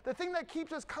of it, the thing that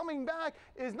keeps us coming back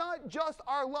is not just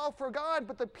our love for God,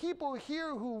 but the people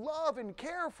here who love and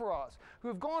care for us, who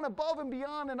have gone above and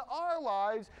beyond in our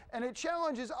lives, and it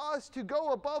challenges us to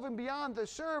go above and beyond to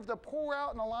serve, to pour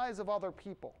out in the lives of other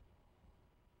people.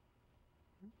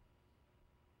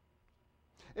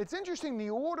 It's interesting the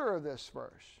order of this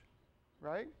verse,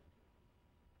 right?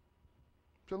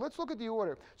 So let's look at the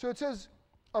order. So it says,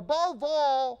 above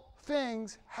all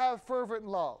things, have fervent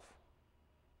love.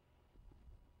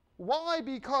 Why?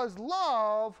 Because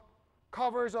love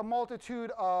covers a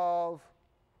multitude of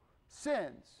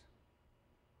sins.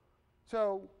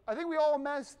 So I think we all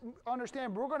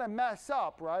understand we're going to mess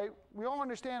up, right? We all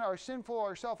understand our sinful,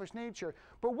 our selfish nature.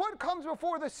 But what comes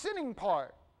before the sinning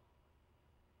part?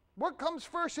 What comes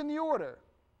first in the order?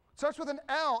 It Starts with an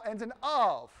L, ends in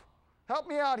of. Help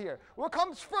me out here. What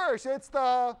comes first? It's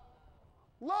the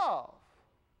love,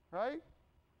 right?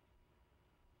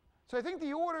 So I think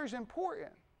the order is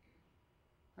important,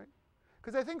 right?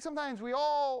 Because I think sometimes we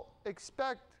all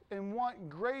expect and want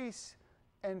grace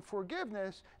and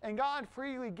forgiveness, and God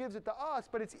freely gives it to us,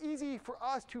 but it's easy for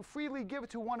us to freely give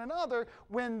it to one another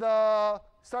when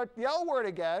start the L word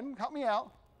again, help me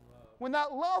out, when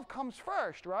that love comes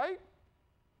first, right?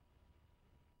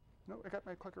 No, I got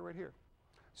my clicker right here.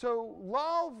 So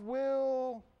love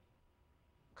will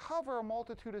cover a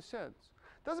multitude of sins.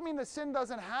 Doesn't mean the sin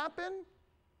doesn't happen,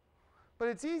 but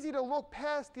it's easy to look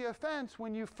past the offense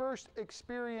when you first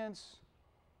experience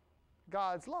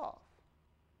God's love,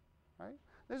 right?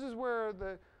 This is where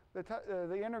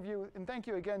the interview, and thank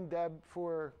you again, Deb,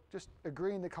 for just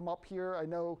agreeing to come up here. I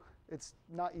know it's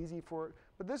not easy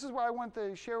but this is why I want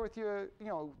to share with you,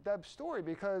 Deb's story,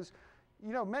 because,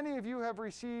 many of you have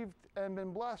received and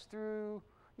been blessed through,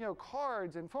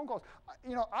 cards and phone calls.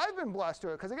 I've been blessed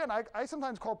through it, because again, I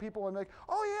sometimes call people and like,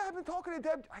 oh yeah, I've been talking to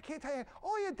Deb. I can't tell you,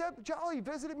 oh yeah, Deb Jolly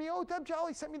visited me. Oh, Deb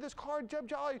Jolly sent me this card, Deb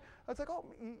Jolly. I was like, oh,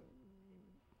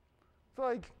 it's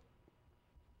like,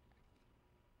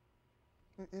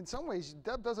 in some ways,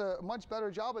 Deb does a much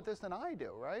better job at this than I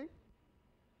do, right?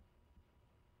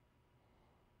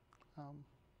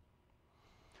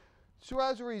 So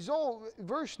as a result,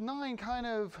 verse 9 kind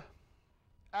of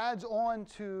adds on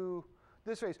to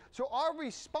this phrase. So our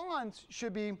response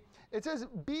should be, it says,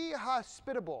 be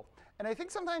hospitable. And I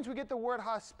think sometimes we get the word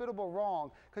hospitable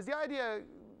wrong, because the idea,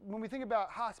 when we think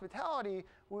about hospitality,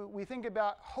 we think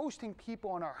about hosting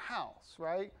people in our house,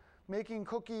 right? Making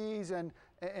cookies and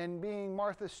being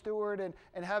Martha Stewart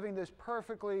and having this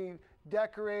perfectly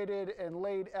decorated and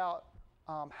laid out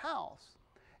house.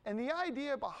 And the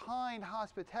idea behind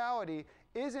hospitality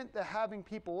isn't the having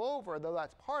people over, though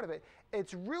that's part of it.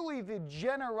 It's really the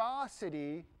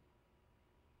generosity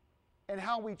and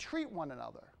how we treat one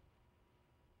another.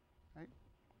 Right?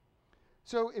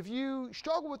 So if you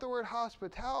struggle with the word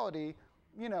hospitality,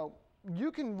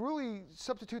 you can really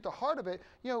substitute the heart of it.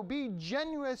 Be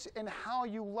generous in how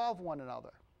you love one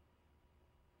another.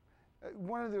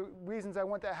 One of the reasons I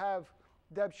want to have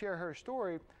Deb share her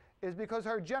story is because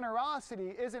her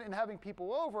generosity isn't in having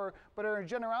people over, but her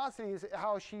generosity is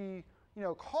how she,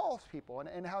 calls people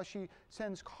and how she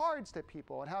sends cards to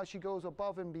people and how she goes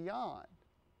above and beyond.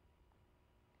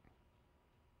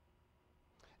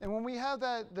 And when we have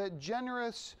that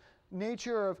generous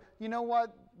nature of,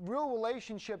 real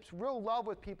relationships, real love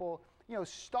with people,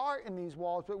 start in these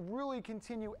walls, but really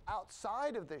continue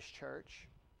outside of this church,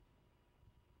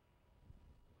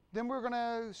 then we're going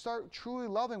to start truly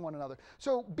loving one another.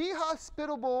 So be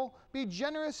hospitable, be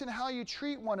generous in how you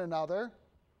treat one another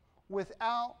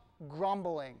without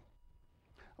grumbling.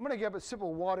 I'm going to give a sip of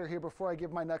water here before I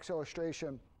give my next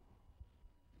illustration.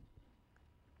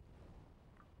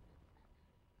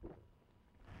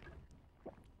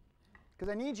 Because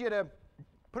I need you to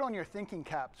put on your thinking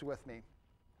caps with me.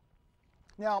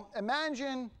 Now,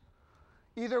 imagine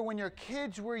either when your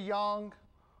kids were young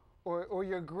or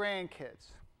your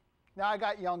grandkids. Now, I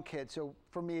got young kids, so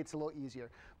for me it's a little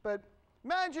easier. But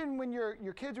imagine when your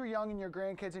kids were young and your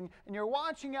grandkids, and you're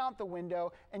watching out the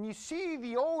window, and you see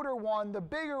the older one, the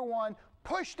bigger one,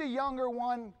 push the younger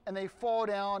one, and they fall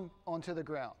down onto the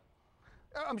ground.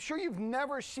 I'm sure you've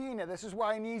never seen it. This is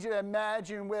why I need you to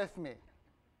imagine with me.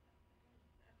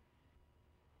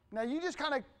 Now, you just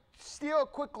kind of steal a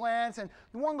quick glance, and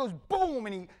the one goes boom,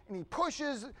 and he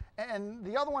pushes, and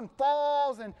the other one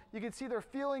falls, and you can see their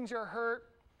feelings are hurt.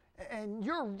 And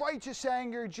your righteous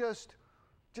anger just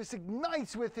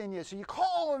ignites within you. So you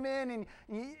call them in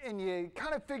and you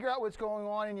kind of figure out what's going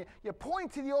on, and you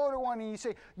point to the older one and you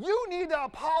say, you need to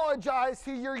apologize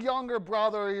to your younger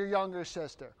brother or your younger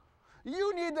sister.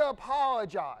 You need to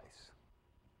apologize.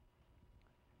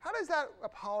 How does that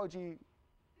apology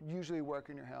usually work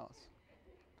in your house?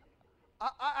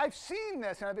 I've seen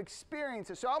this and I've experienced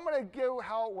it, so I'm going to give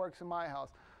how it works in my house.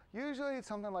 Usually it's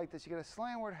something like this. You get a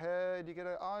slanted head, you get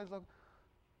an eyes look,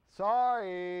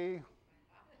 sorry.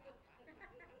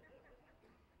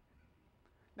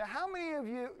 Now, how many of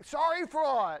you, sorry for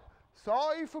what?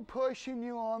 Sorry for pushing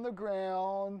you on the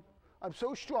ground. I'm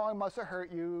so strong, must have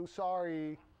hurt you,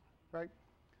 sorry, right?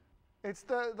 It's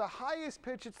the highest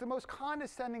pitch, it's the most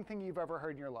condescending thing you've ever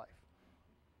heard in your life,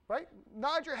 right?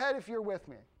 Nod your head if you're with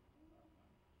me.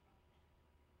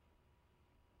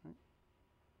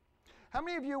 How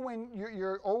many of you, when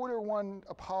your older one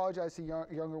apologizes to the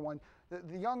younger one,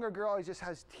 the younger girl just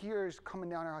has tears coming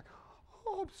down her eyes?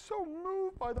 Oh, I'm so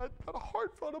moved by that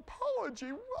heartfelt apology.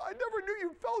 I never knew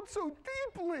you felt so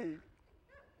deeply.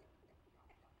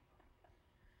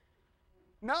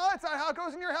 No, that's not how it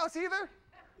goes in your house either?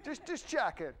 Just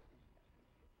check it.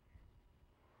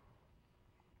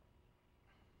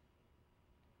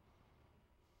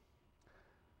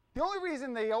 The only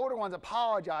reason the older one's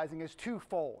apologizing is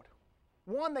twofold.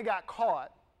 One, they got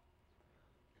caught.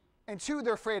 And two,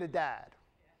 they're afraid of dad.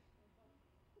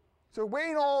 So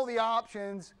weighing all the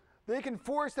options, they can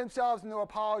force themselves into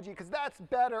apology because that's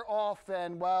better off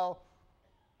than, well,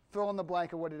 fill in the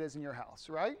blank of what it is in your house,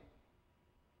 right?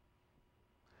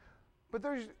 But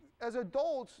as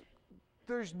adults,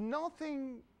 there's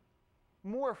nothing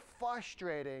more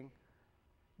frustrating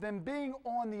than being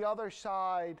on the other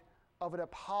side of an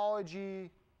apology,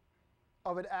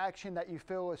 of an action that you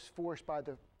feel is forced by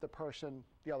the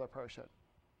other person.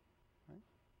 Right?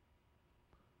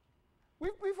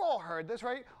 We've all heard this,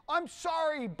 right? I'm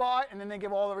sorry, but, and then they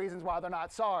give all the reasons why they're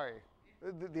not sorry.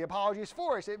 The apology is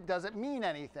forced. It doesn't mean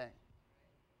anything.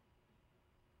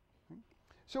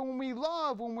 So when we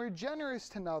love, when we're generous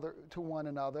to one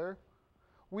another,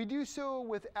 we do so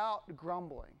without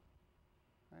grumbling.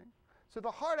 Right? So the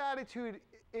heart attitude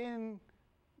in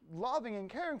loving and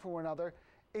caring for one another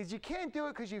is you can't do it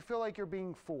because you feel like you're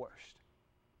being forced.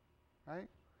 Right?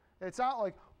 It's not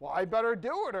like, well, I better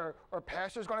do it, or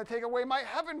pastor's going to take away my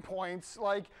heaven points.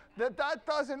 Like, that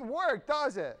doesn't work,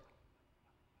 does it?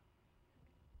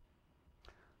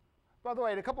 By the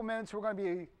way, in a couple minutes, we're going to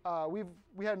be,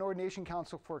 we had an ordination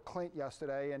council for Clint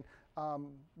yesterday, and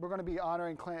we're going to be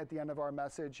honoring Clint at the end of our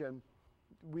message, and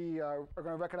we are going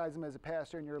to recognize him as a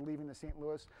pastor, and you're leaving the St.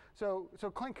 Louis. So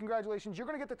Clint, congratulations. You're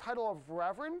going to get the title of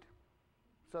Reverend,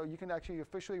 so you can actually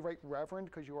officially write Reverend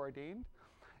because you're ordained.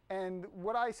 And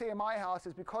what I say in my house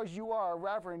is because you are a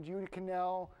Reverend, you can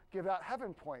now give out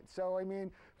heaven points. So, I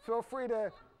mean, feel free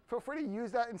to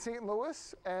use that in St.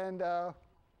 Louis, and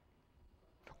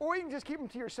or you can just keep them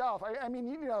to yourself. I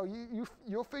mean,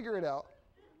 you'll figure it out.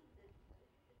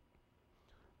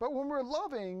 But when we're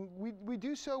loving, we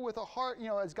do so with a heart,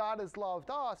 as God has loved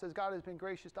us, as God has been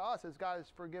gracious to us, as God has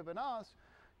forgiven us,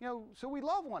 so we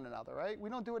love one another, right? We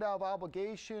don't do it out of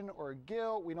obligation or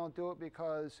guilt. We don't do it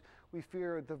because we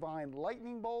fear divine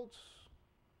lightning bolts.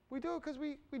 We do it because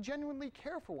we genuinely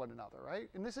care for one another, right?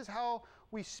 And this is how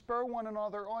we spur one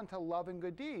another on to love and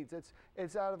good deeds.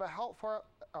 It's out of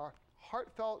a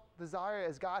heartfelt desire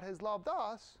as God has loved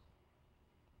us,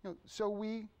 so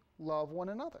we love one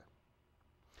another.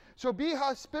 So be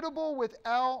hospitable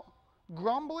without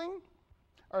grumbling.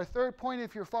 Our third point,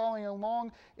 if you're following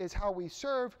along, is how we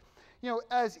serve.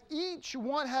 As each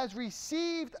one has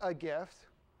received a gift,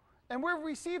 and we've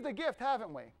received a gift,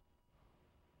 haven't we?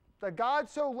 That God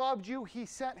so loved you, he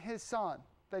sent his Son.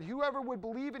 That whoever would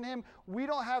believe in him, we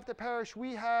don't have to perish,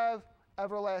 we have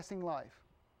everlasting life.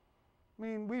 I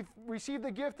mean, we've received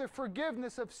the gift of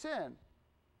forgiveness of sin.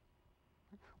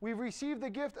 We've received the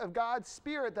gift of God's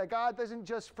Spirit, that God doesn't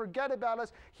just forget about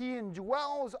us, he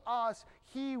indwells us,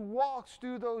 he walks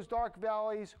through those dark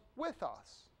valleys with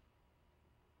us.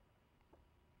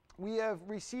 We have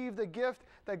received the gift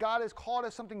that God has called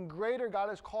us something greater, God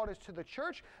has called us to the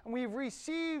church, and we've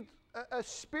received a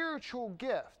spiritual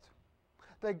gift,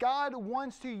 that God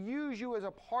wants to use you as a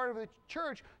part of the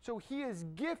church, so he has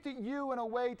gifted you in a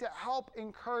way to help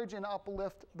encourage and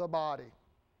uplift the body.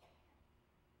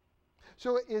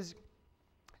 So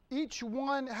each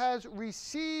one has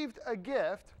received a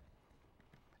gift,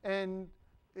 and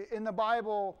in the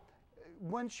Bible,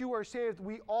 once you are saved,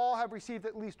 we all have received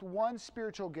at least one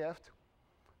spiritual gift,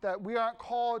 that we aren't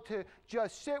called to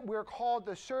just sit, we're called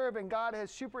to serve, and God has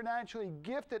supernaturally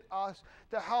gifted us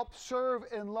to help serve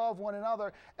and love one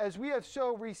another. As we have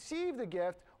so received the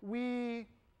gift,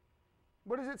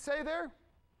 what does it say there?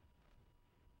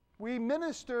 We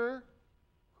minister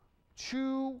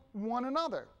to one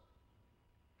another,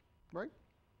 right?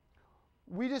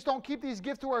 We just don't keep these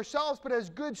gifts to ourselves, but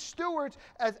as good stewards,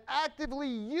 as actively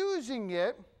using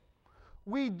it,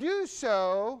 we do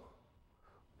so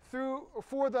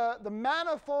for the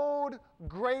manifold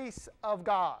grace of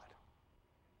God.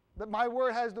 That my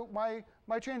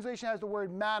translation has the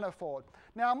word manifold.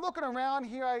 Now I'm looking around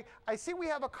here, I see we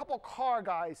have a couple car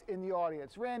guys in the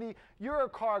audience. Randy, you're a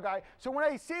car guy. So when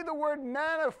I see the word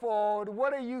manifold,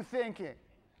 what are you thinking?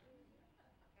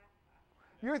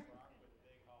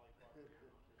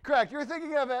 Correct, you're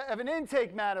thinking of an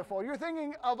intake manifold. You're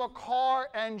thinking of a car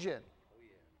engine.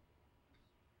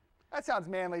 That sounds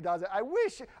manly, does it?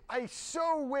 I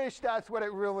so wish that's what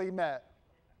it really meant.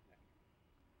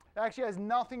 It actually has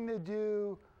nothing to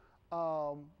do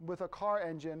with a car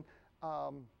engine.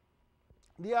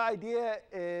 The idea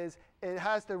is it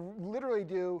has to literally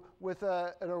do with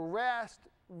an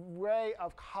array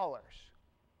of colors.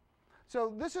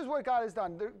 So this is what God has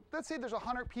done. Let's say there's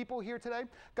 100 people here today.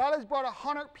 God has brought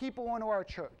 100 people into our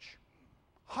church.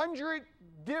 100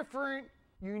 different,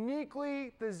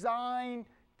 uniquely designed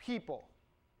people,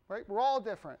 right? We're all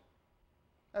different.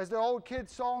 As the old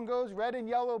kids song goes, red and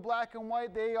yellow, black and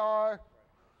white, they are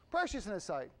precious in His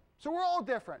sight. So we're all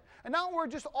different. And now we're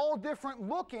just all different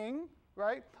looking,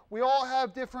 right? We all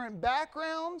have different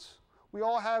backgrounds. We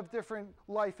all have different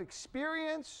life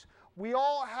experience. We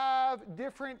all have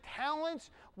different talents.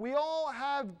 We all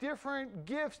have different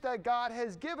gifts that God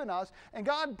has given us. And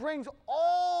God brings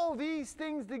all these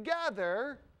things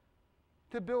together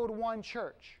to build one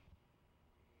church.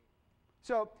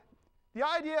 So the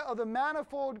idea of the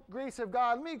manifold grace of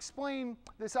God, let me explain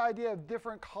this idea of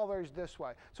different colors this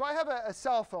way. So I have a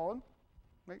cell phone.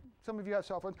 Right? Some of you have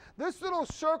cell phones. This little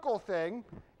circle thing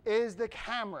is the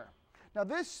camera. Now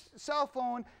this cell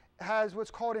phone has what's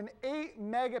called an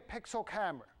 8-megapixel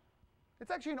camera.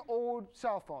 It's actually an old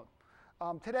cell phone.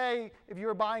 Today, if you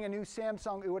were buying a new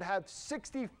Samsung, it would have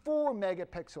 64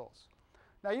 megapixels.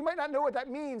 Now, you might not know what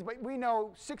that means, but we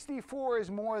know 64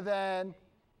 is more than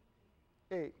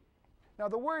 8. Now,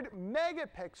 the word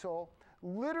megapixel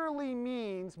literally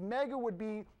means mega would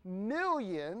be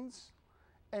millions,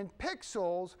 and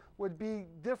pixels would be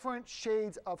different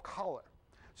shades of color.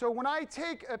 So when I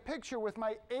take a picture with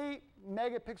my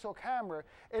 8-megapixel camera,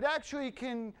 it actually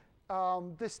can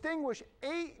distinguish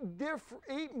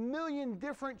 8 million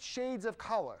different shades of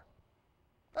color.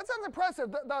 That sounds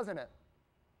impressive, doesn't it?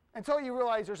 Until you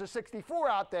realize there's a 64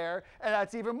 out there, and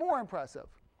that's even more impressive.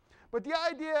 But the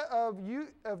idea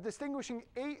of distinguishing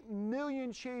 8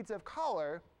 million shades of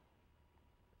color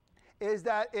is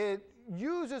that it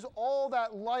uses all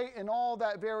that light and all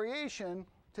that variation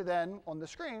to then, on the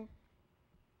screen,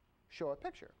 show a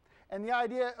picture. And the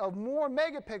idea of more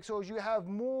megapixels, you have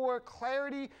more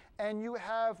clarity and you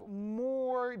have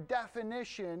more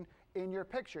definition in your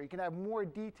picture. You can have more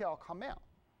detail come out.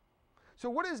 So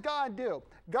what does God do?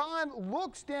 God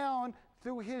looks down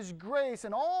through His grace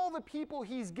and all the people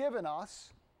He's given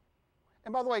us.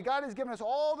 And by the way, God has given us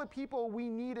all the people we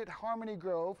need at Harmony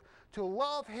Grove to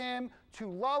love Him, to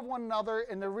love one another,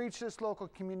 and to reach this local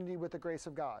community with the grace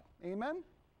of God. Amen?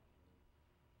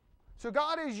 So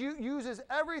God uses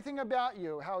everything about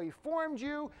you, how He formed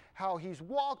you, how He's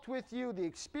walked with you, the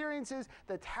experiences,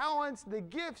 the talents, the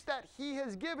gifts that He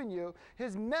has given you.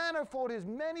 His manifold, His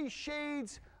many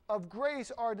shades of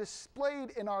grace are displayed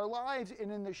in our lives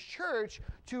and in this church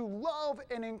to love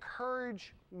and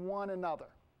encourage one another.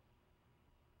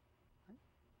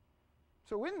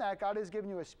 So in that, God has given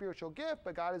you a spiritual gift,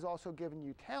 but God has also given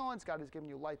you talents. God has given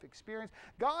you life experience.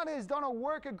 God has done a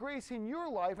work of grace in your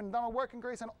life and done a work of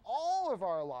grace in all of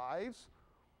our lives,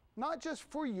 not just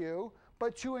for you,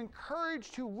 but to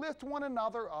encourage, to lift one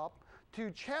another up,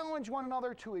 to challenge one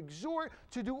another, to exhort,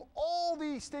 to do all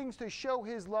these things to show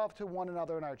His love to one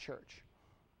another in our church.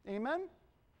 Amen?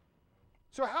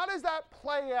 So how does that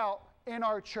play out in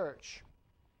our church?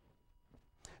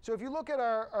 So if you look at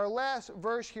our last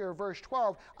verse here, verse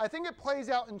 12, I think it plays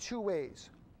out in two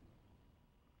ways.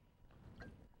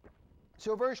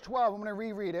 So verse 12, I'm going to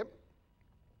reread it.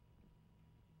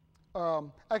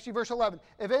 Actually, verse 11.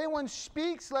 If anyone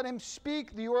speaks, let him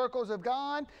speak the oracles of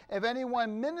God. If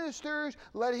anyone ministers,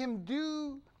 let him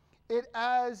do it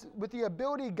as with the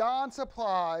ability God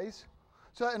supplies,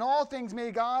 so that in all things may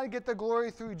God get the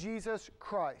glory through Jesus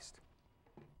Christ.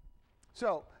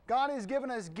 So God has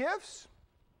given us gifts.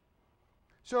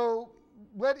 So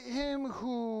let him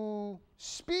who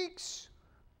speaks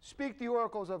speak the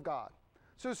oracles of God.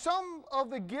 So some of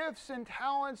the gifts and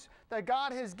talents that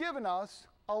God has given us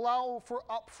allow for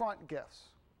upfront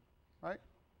gifts, right?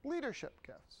 Leadership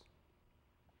gifts.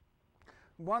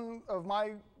 One of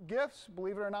my gifts,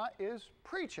 believe it or not, is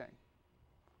preaching.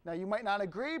 Now you might not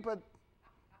agree, but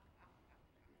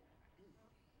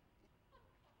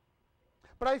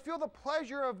I feel the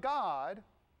pleasure of God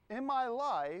in my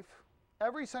life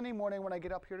every Sunday morning when I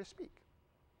get up here to speak,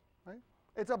 right?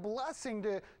 It's a blessing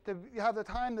to have the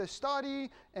time to study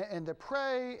and to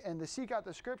pray and to seek out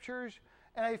the Scriptures.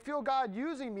 And I feel God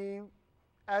using me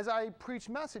as I preach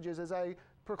messages, as I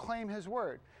proclaim His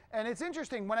Word. And it's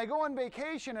interesting, when I go on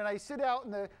vacation and I sit out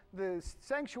in the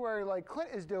sanctuary like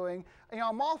Clint is doing,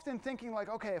 I'm often thinking like,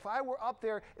 okay, if I were up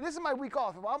there, this is my week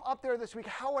off, if I'm up there this week,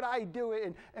 how would I do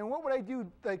it? And what would I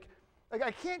do? Like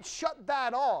I can't shut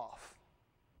that off.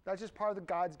 That's just part of the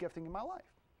God's gifting in my life.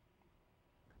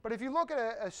 But if you look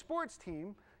at a sports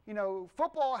team,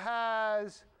 football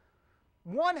has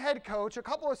one head coach, a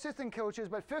couple assistant coaches,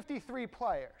 but 53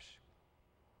 players.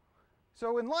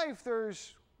 So in life,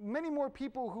 there's many more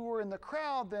people who are in the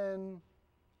crowd than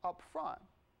up front.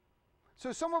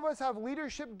 So some of us have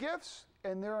leadership gifts,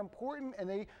 and they're important, and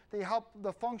they help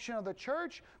the function of the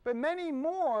church, but many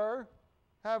more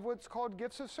have what's called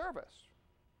gifts of service.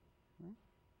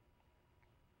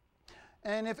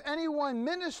 And if anyone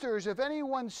ministers, if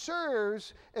anyone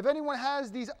serves, if anyone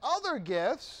has these other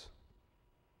gifts,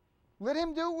 let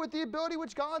him do it with the ability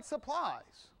which God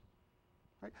supplies.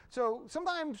 Right? So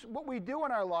sometimes what we do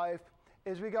in our life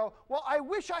is we go, well, I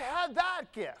wish I had that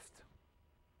gift.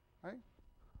 Right?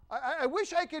 I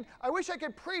wish I could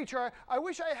preach, or I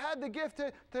wish I had the gift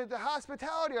to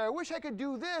hospitality, or I wish I could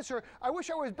do this, or I wish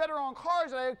I was better on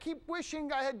cars, and I keep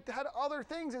wishing I had other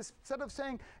things instead of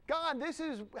saying, God, this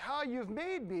is how you've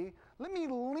made me. Let me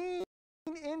lean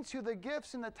into the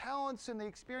gifts and the talents and the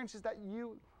experiences that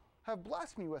you have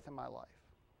blessed me with in my life.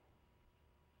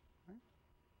 Right?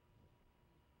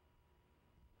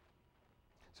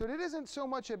 So it isn't so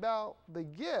much about the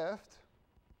gift,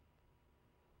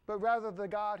 but rather the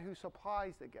God who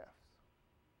supplies the gifts.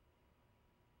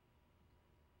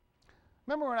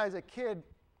 Remember when I was a kid,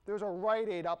 there was a Rite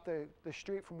Aid up the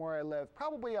street from where I lived,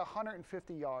 probably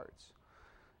 150 yards.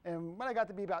 And when I got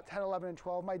to be about 10, 11, and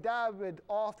 12, my dad would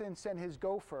often send his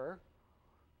gopher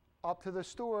up to the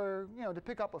store, to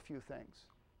pick up a few things.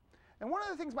 And one of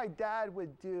the things my dad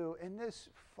would do, and this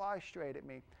frustrated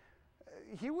me,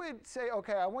 he would say,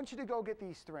 okay, I want you to go get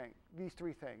these three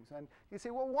things. And he'd say,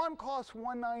 well, one costs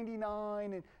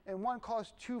 $1.99, and one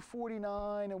costs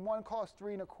 $2.49, and one costs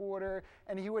 $3.25.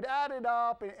 And he would add it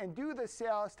up and do the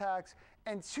sales tax,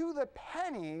 and to the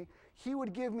penny, he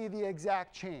would give me the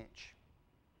exact change.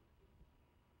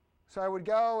 So I would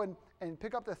go and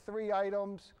pick up the 3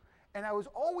 items, and I was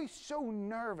always so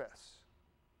nervous.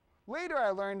 Later, I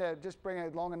learned to just bring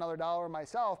along another $1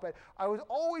 myself, but I was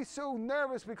always so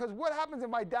nervous because what happens if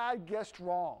my dad guessed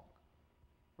wrong,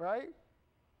 right?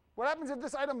 What happens if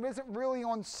this item isn't really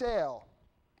on sale?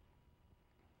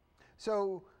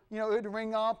 So, it would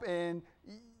ring up, and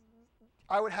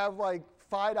I would have like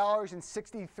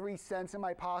 $5.63 in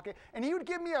my pocket, and he would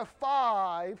give me a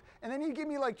 5, and then he'd give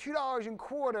me like $2 in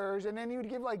quarters, and then he would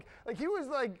give like he was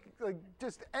like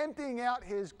just emptying out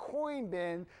his coin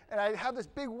bin, and I'd have this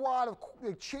big wad of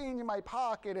change in my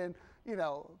pocket, and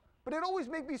but it always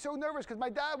made me so nervous because my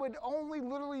dad would only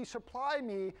literally supply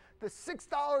me the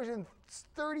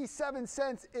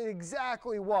 $6.37 it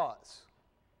exactly was.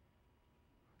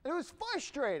 And it was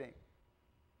frustrating.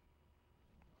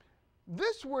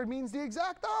 This word means the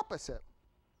exact opposite,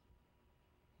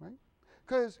 right?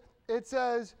 Because it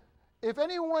says, if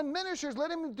anyone ministers,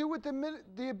 let him do with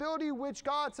the ability which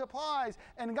God supplies.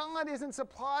 And God isn't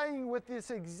supplying with this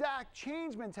exact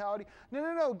change mentality.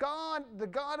 No. God, the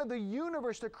God of the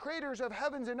universe, the creators of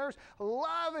heavens and earth,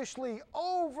 lavishly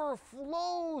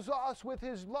overflows us with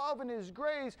his love and his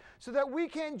grace so that we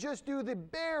can't just do the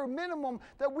bare minimum,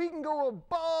 that we can go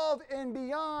above and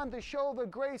beyond to show the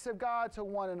grace of God to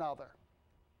one another.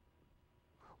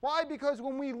 Why? Because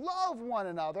when we love one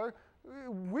another,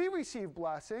 we receive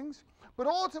blessings, but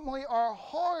ultimately our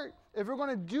heart, if we're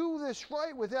going to do this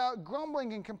right without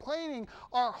grumbling and complaining,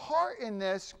 our heart in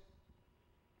this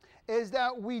is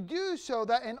that we do so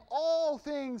that in all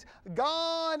things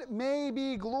God may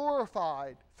be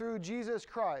glorified through Jesus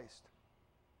Christ.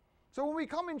 So when we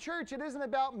come in church, it isn't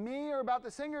about me or about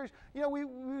the singers. We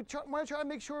want to try to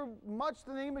make sure much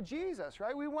the name of Jesus,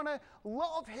 right? We want to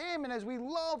love him, and as we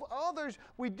love others,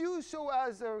 we do so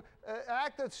as an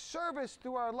act of service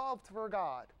through our love for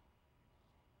God.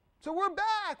 So we're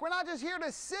back. We're not just here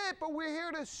to sit, but we're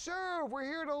here to serve. We're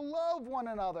here to love one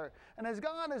another. And as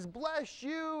God has blessed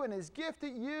you and has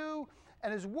gifted you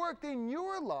and has worked in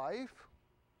your life,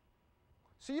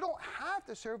 so you don't have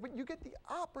to serve, but you get the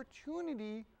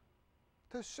opportunity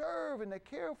to serve and to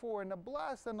care for and to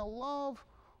bless and to love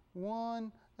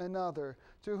one another.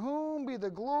 To whom be the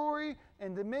glory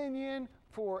and dominion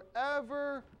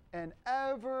forever and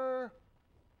ever.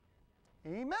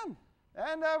 Amen.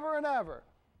 And ever and ever.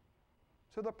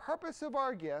 So the purpose of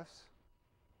our gifts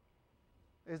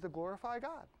is to glorify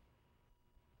God.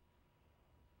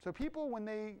 So people, when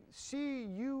they see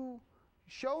you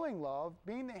showing love,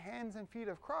 being the hands and feet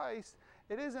of Christ,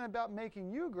 it isn't about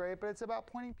making you great, but it's about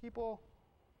pointing people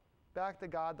back to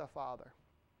God the Father.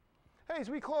 Hey, as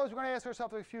we close, we're going to ask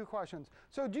ourselves a few questions.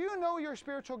 So do you know your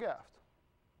spiritual gift?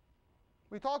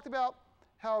 We talked about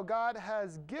how God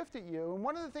has gifted you, and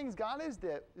one of the things God has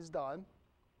done,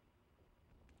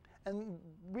 and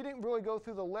we didn't really go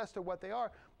through the list of what they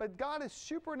are, but God has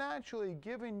supernaturally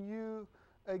given you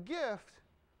a gift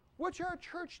which our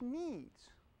church needs.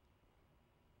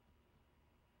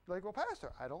 Like, well,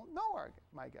 Pastor, I don't know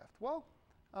my gift. Well,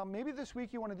 maybe this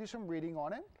week you want to do some reading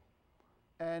on it.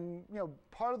 And,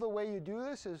 part of the way you do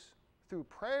this is through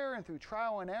prayer and through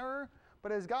trial and error.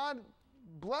 But as God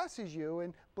blesses you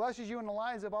and blesses you in the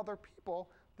lives of other people,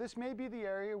 this may be the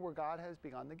area where God has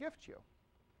begun to gift you.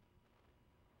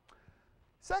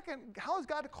 Second, how has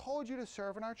God called you to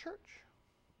serve in our church?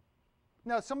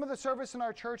 Now, some of the service in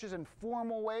our church is in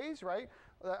formal ways, right?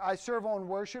 I serve on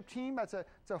worship team. It's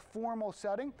a formal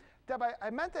setting. Deb, I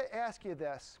meant to ask you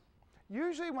this.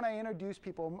 Usually when I introduce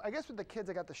people, I guess with the kids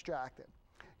I got distracted.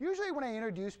 Usually when I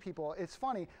introduce people, it's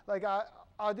funny. Like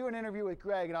I'll do an interview with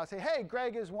Greg and I'll say, hey,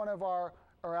 Greg is one of our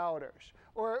elders.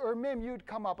 Or Mim, you'd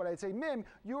come up and I'd say, Mim,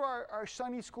 you are our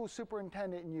Sunday school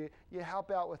superintendent and you help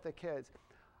out with the kids.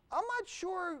 I'm not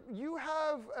sure you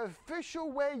have an official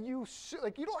way you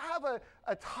don't have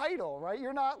a title, right?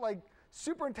 You're not like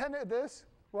superintendent of this,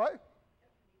 what?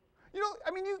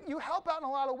 You help out in a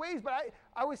lot of ways, but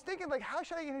I was thinking, like, how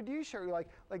should I introduce you?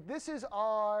 Like this is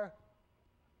our,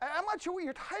 I'm not sure what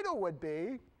your title would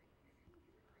be,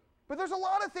 but there's a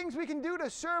lot of things we can do to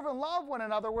serve and love one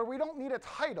another where we don't need a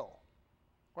title,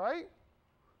 right?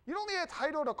 You don't need a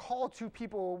title to call 2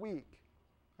 people a week.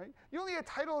 Right? You don't need a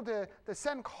title to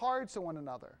send cards to one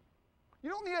another. You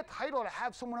don't need a title to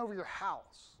have someone over your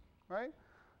house, right?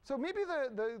 So maybe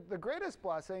the greatest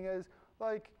blessing is,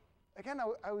 like, again,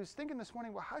 I was thinking this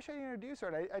morning, well, how should I introduce her?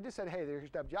 And I just said, hey, there's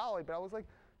Deb Jolly, but I was like,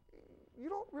 you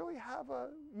don't really have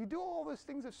you do all those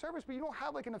things of service, but you don't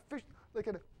have an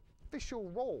official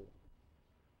role.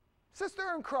 Sister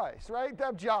in Christ, right?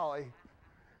 Deb Jolly.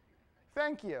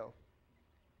 Thank you.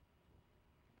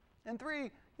 And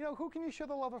 3, who can you show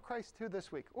the love of Christ to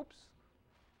this week? Oops.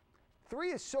 3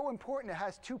 is so important, it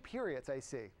has 2 periods, I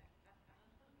see.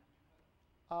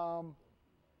 Yeah,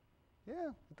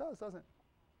 it does, doesn't it?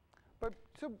 But,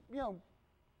 so,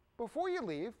 before you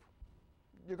leave,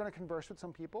 you're going to converse with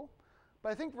some people.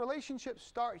 But I think relationships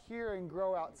start here and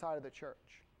grow outside of the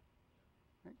church.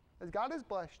 Right? As God has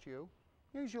blessed you,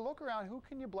 as you look around, who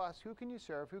can you bless? Who can you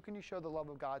serve? Who can you show the love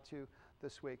of God to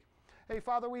this week? Hey,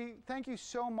 Father, we thank you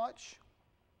so much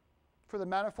for the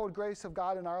manifold grace of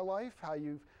God in our life, how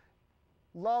you've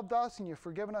loved us and you've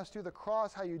forgiven us through the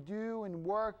cross, how you do and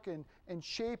work and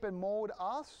shape and mold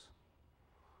us.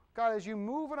 God, as you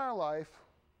move in our life,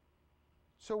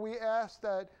 so we ask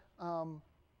that,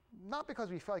 not because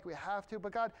we feel like we have to,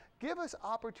 but God, give us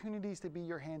opportunities to be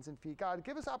your hands and feet. God,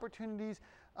 give us opportunities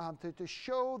to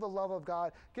show the love of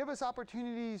God. Give us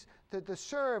opportunities to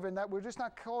serve, and that we're just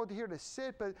not called here to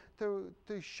sit, but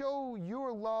to show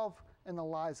your love in the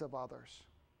lives of others.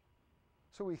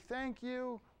 So we thank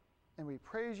you and we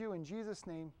praise you in Jesus'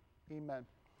 name, amen.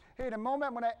 Hey, in a moment,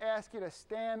 I'm going to ask you to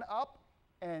stand up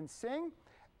and sing.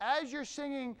 As you're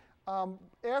singing,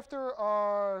 after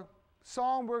our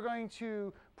song, we're going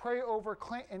to pray over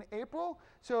Clint and April.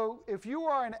 So if you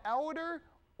are an elder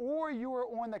or you were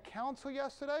on the council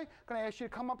yesterday, I'm going to ask you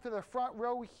to come up to the front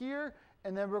row here,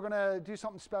 and then we're going to do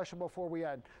something special before we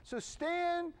end. So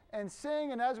stand and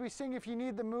sing, and as we sing, if you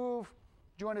need to move,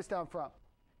 join us down front.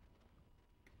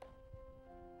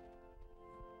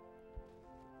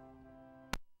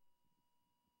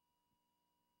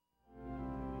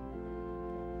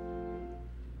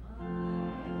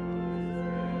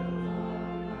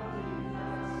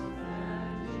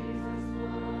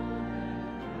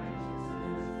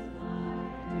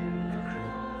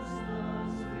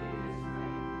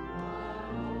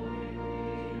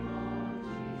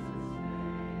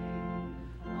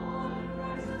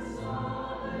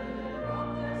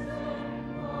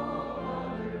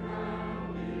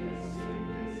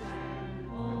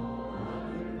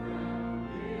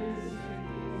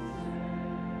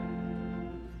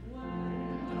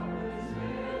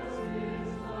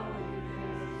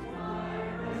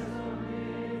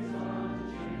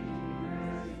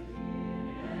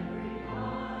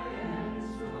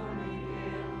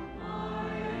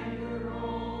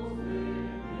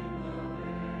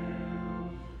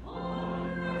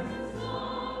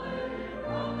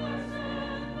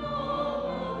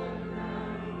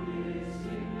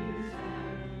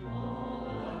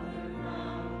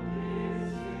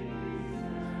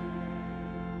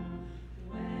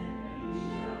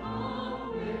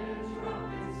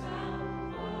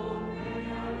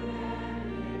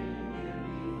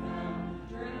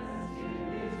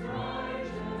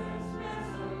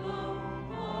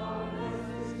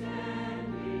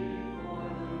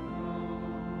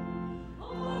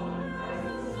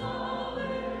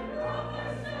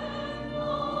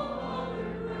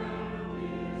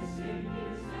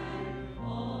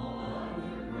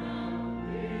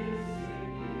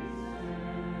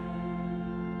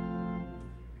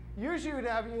 Usually we'd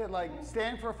have you like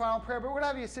stand for a final prayer, but we're going to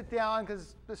have you sit down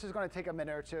because this is going to take a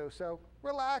minute or two. So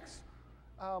relax.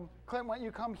 Clint, why don't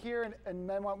you come here, and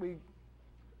then why don't we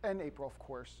And April, of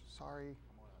course. Sorry.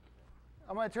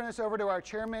 I'm going to turn this over to our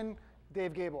chairman,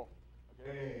 Dave Gable.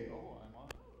 Okay. Oh, I'm on.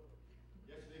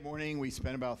 Yesterday morning, we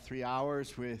spent about 3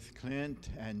 hours with Clint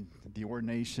and the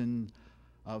ordination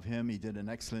of him. He did an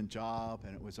excellent job,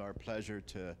 and it was our pleasure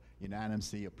to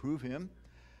unanimously approve him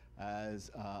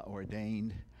as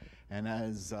ordained. And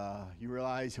as you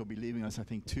realize, he'll be leaving us, I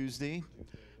think, Tuesday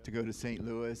to go to St.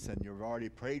 Louis, and you've already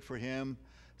prayed for him.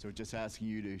 So just asking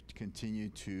you to continue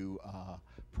to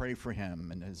pray for him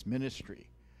and his ministry.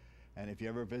 And if you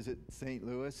ever visit St.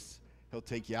 Louis, he'll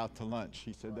take you out to lunch.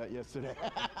 He said that yesterday.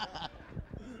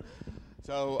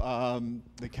 So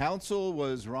the council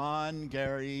was Ron,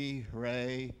 Gary,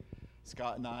 Ray,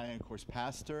 Scott, and I, and of course,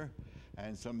 Pastor,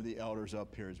 and some of the elders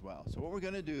up here as well. So what we're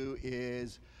going to do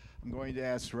is I'm going to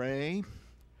ask Ray,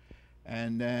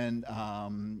 and then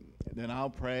I'll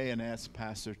pray and ask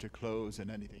Pastor to close and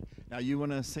anything. Now, you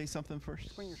want to say something first?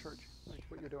 Explain your church, like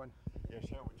what you're doing. Yeah,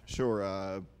 share what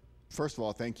Sure. First of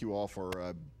all, thank you all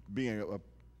for being a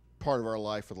part of our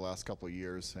life for the last couple of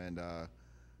years, and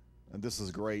this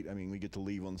is great. I mean, we get to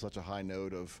leave on such a high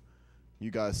note of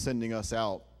you guys sending us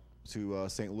out to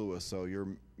St. Louis. So your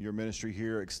ministry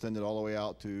here extended all the way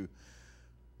out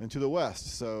into the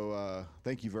West. So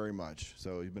thank you very much.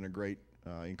 So you've been a great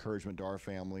encouragement to our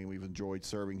family. We've enjoyed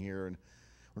serving here, and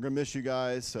we're going to miss you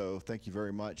guys. So thank you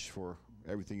very much for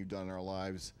everything you've done in our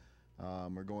lives.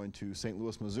 We're going to St.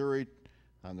 Louis, Missouri.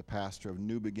 I'm the pastor of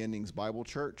New Beginnings Bible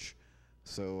Church.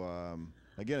 So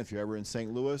again, if you're ever in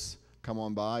St. Louis, come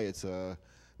on by. It's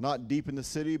not deep in the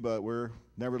city, but we're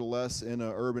nevertheless in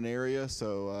an urban area.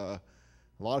 So a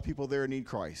lot of people there need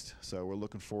Christ. So we're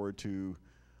looking forward to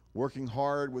working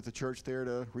hard with the church there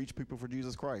to reach people for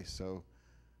Jesus Christ. So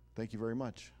thank you very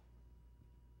much.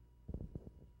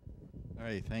 All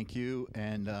right, thank you.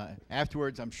 And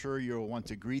afterwards, I'm sure you'll want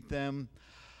to greet them.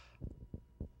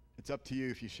 It's up to you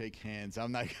if you shake hands.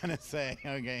 I'm not going to say,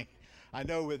 okay. I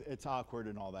know it's awkward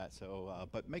and all that, so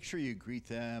but make sure you greet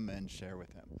them and share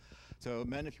with them. So,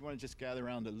 men, if you want to just gather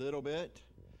around a little bit,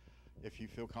 if you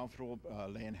feel comfortable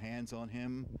laying hands on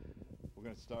him, we're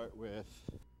going to start with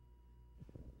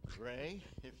Ray,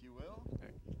 if you will.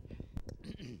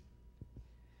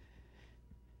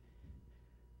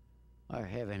 Our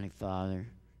Heavenly Father,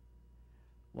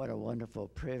 what a wonderful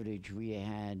privilege we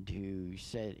had to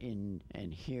sit in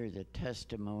and hear the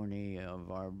testimony of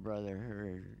our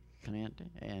brother Clint.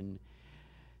 And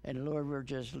Lord, we're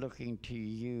just looking to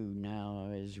you now,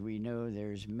 as we know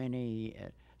there's many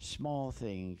small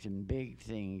things and big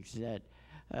things that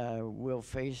will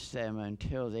face them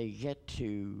until they get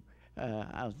to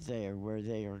out there where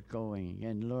they are going.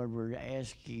 And Lord, we're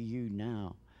asking you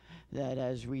now that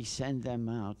as we send them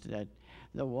out, that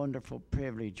the wonderful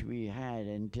privilege we had,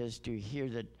 and just to hear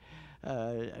that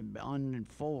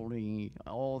unfolding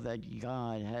all that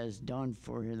God has done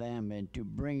for them, and to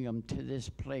bring them to this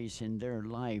place in their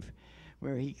life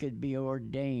where he could be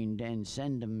ordained, and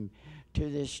send them to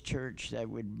this church that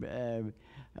would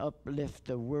uplift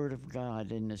the Word of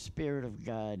God and the Spirit of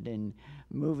God, and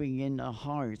moving in the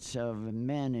hearts of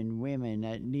men and women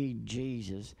that need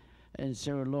Jesus. And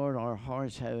so, Lord, our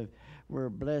hearts were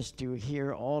blessed to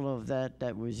hear all of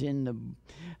that was in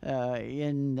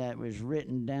that was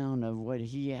written down, of what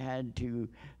he had to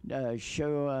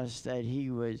show us, that he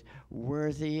was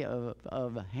worthy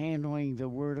of handling the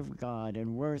Word of God,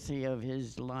 and worthy of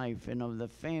his life and of the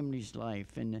family's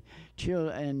life and the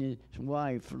children and his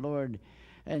wife, Lord.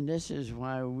 And this is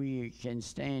why we can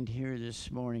stand here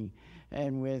this morning,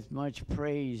 and with much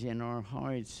praise in our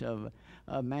hearts, of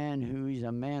a man who is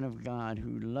a man of God,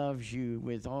 who loves you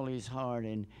with all his heart,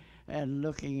 and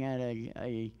looking at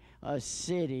a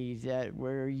city that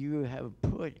where you have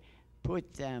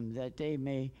put them, that they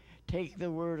may take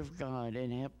the Word of God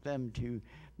and help them to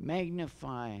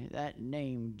magnify that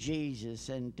name, Jesus,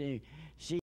 and to see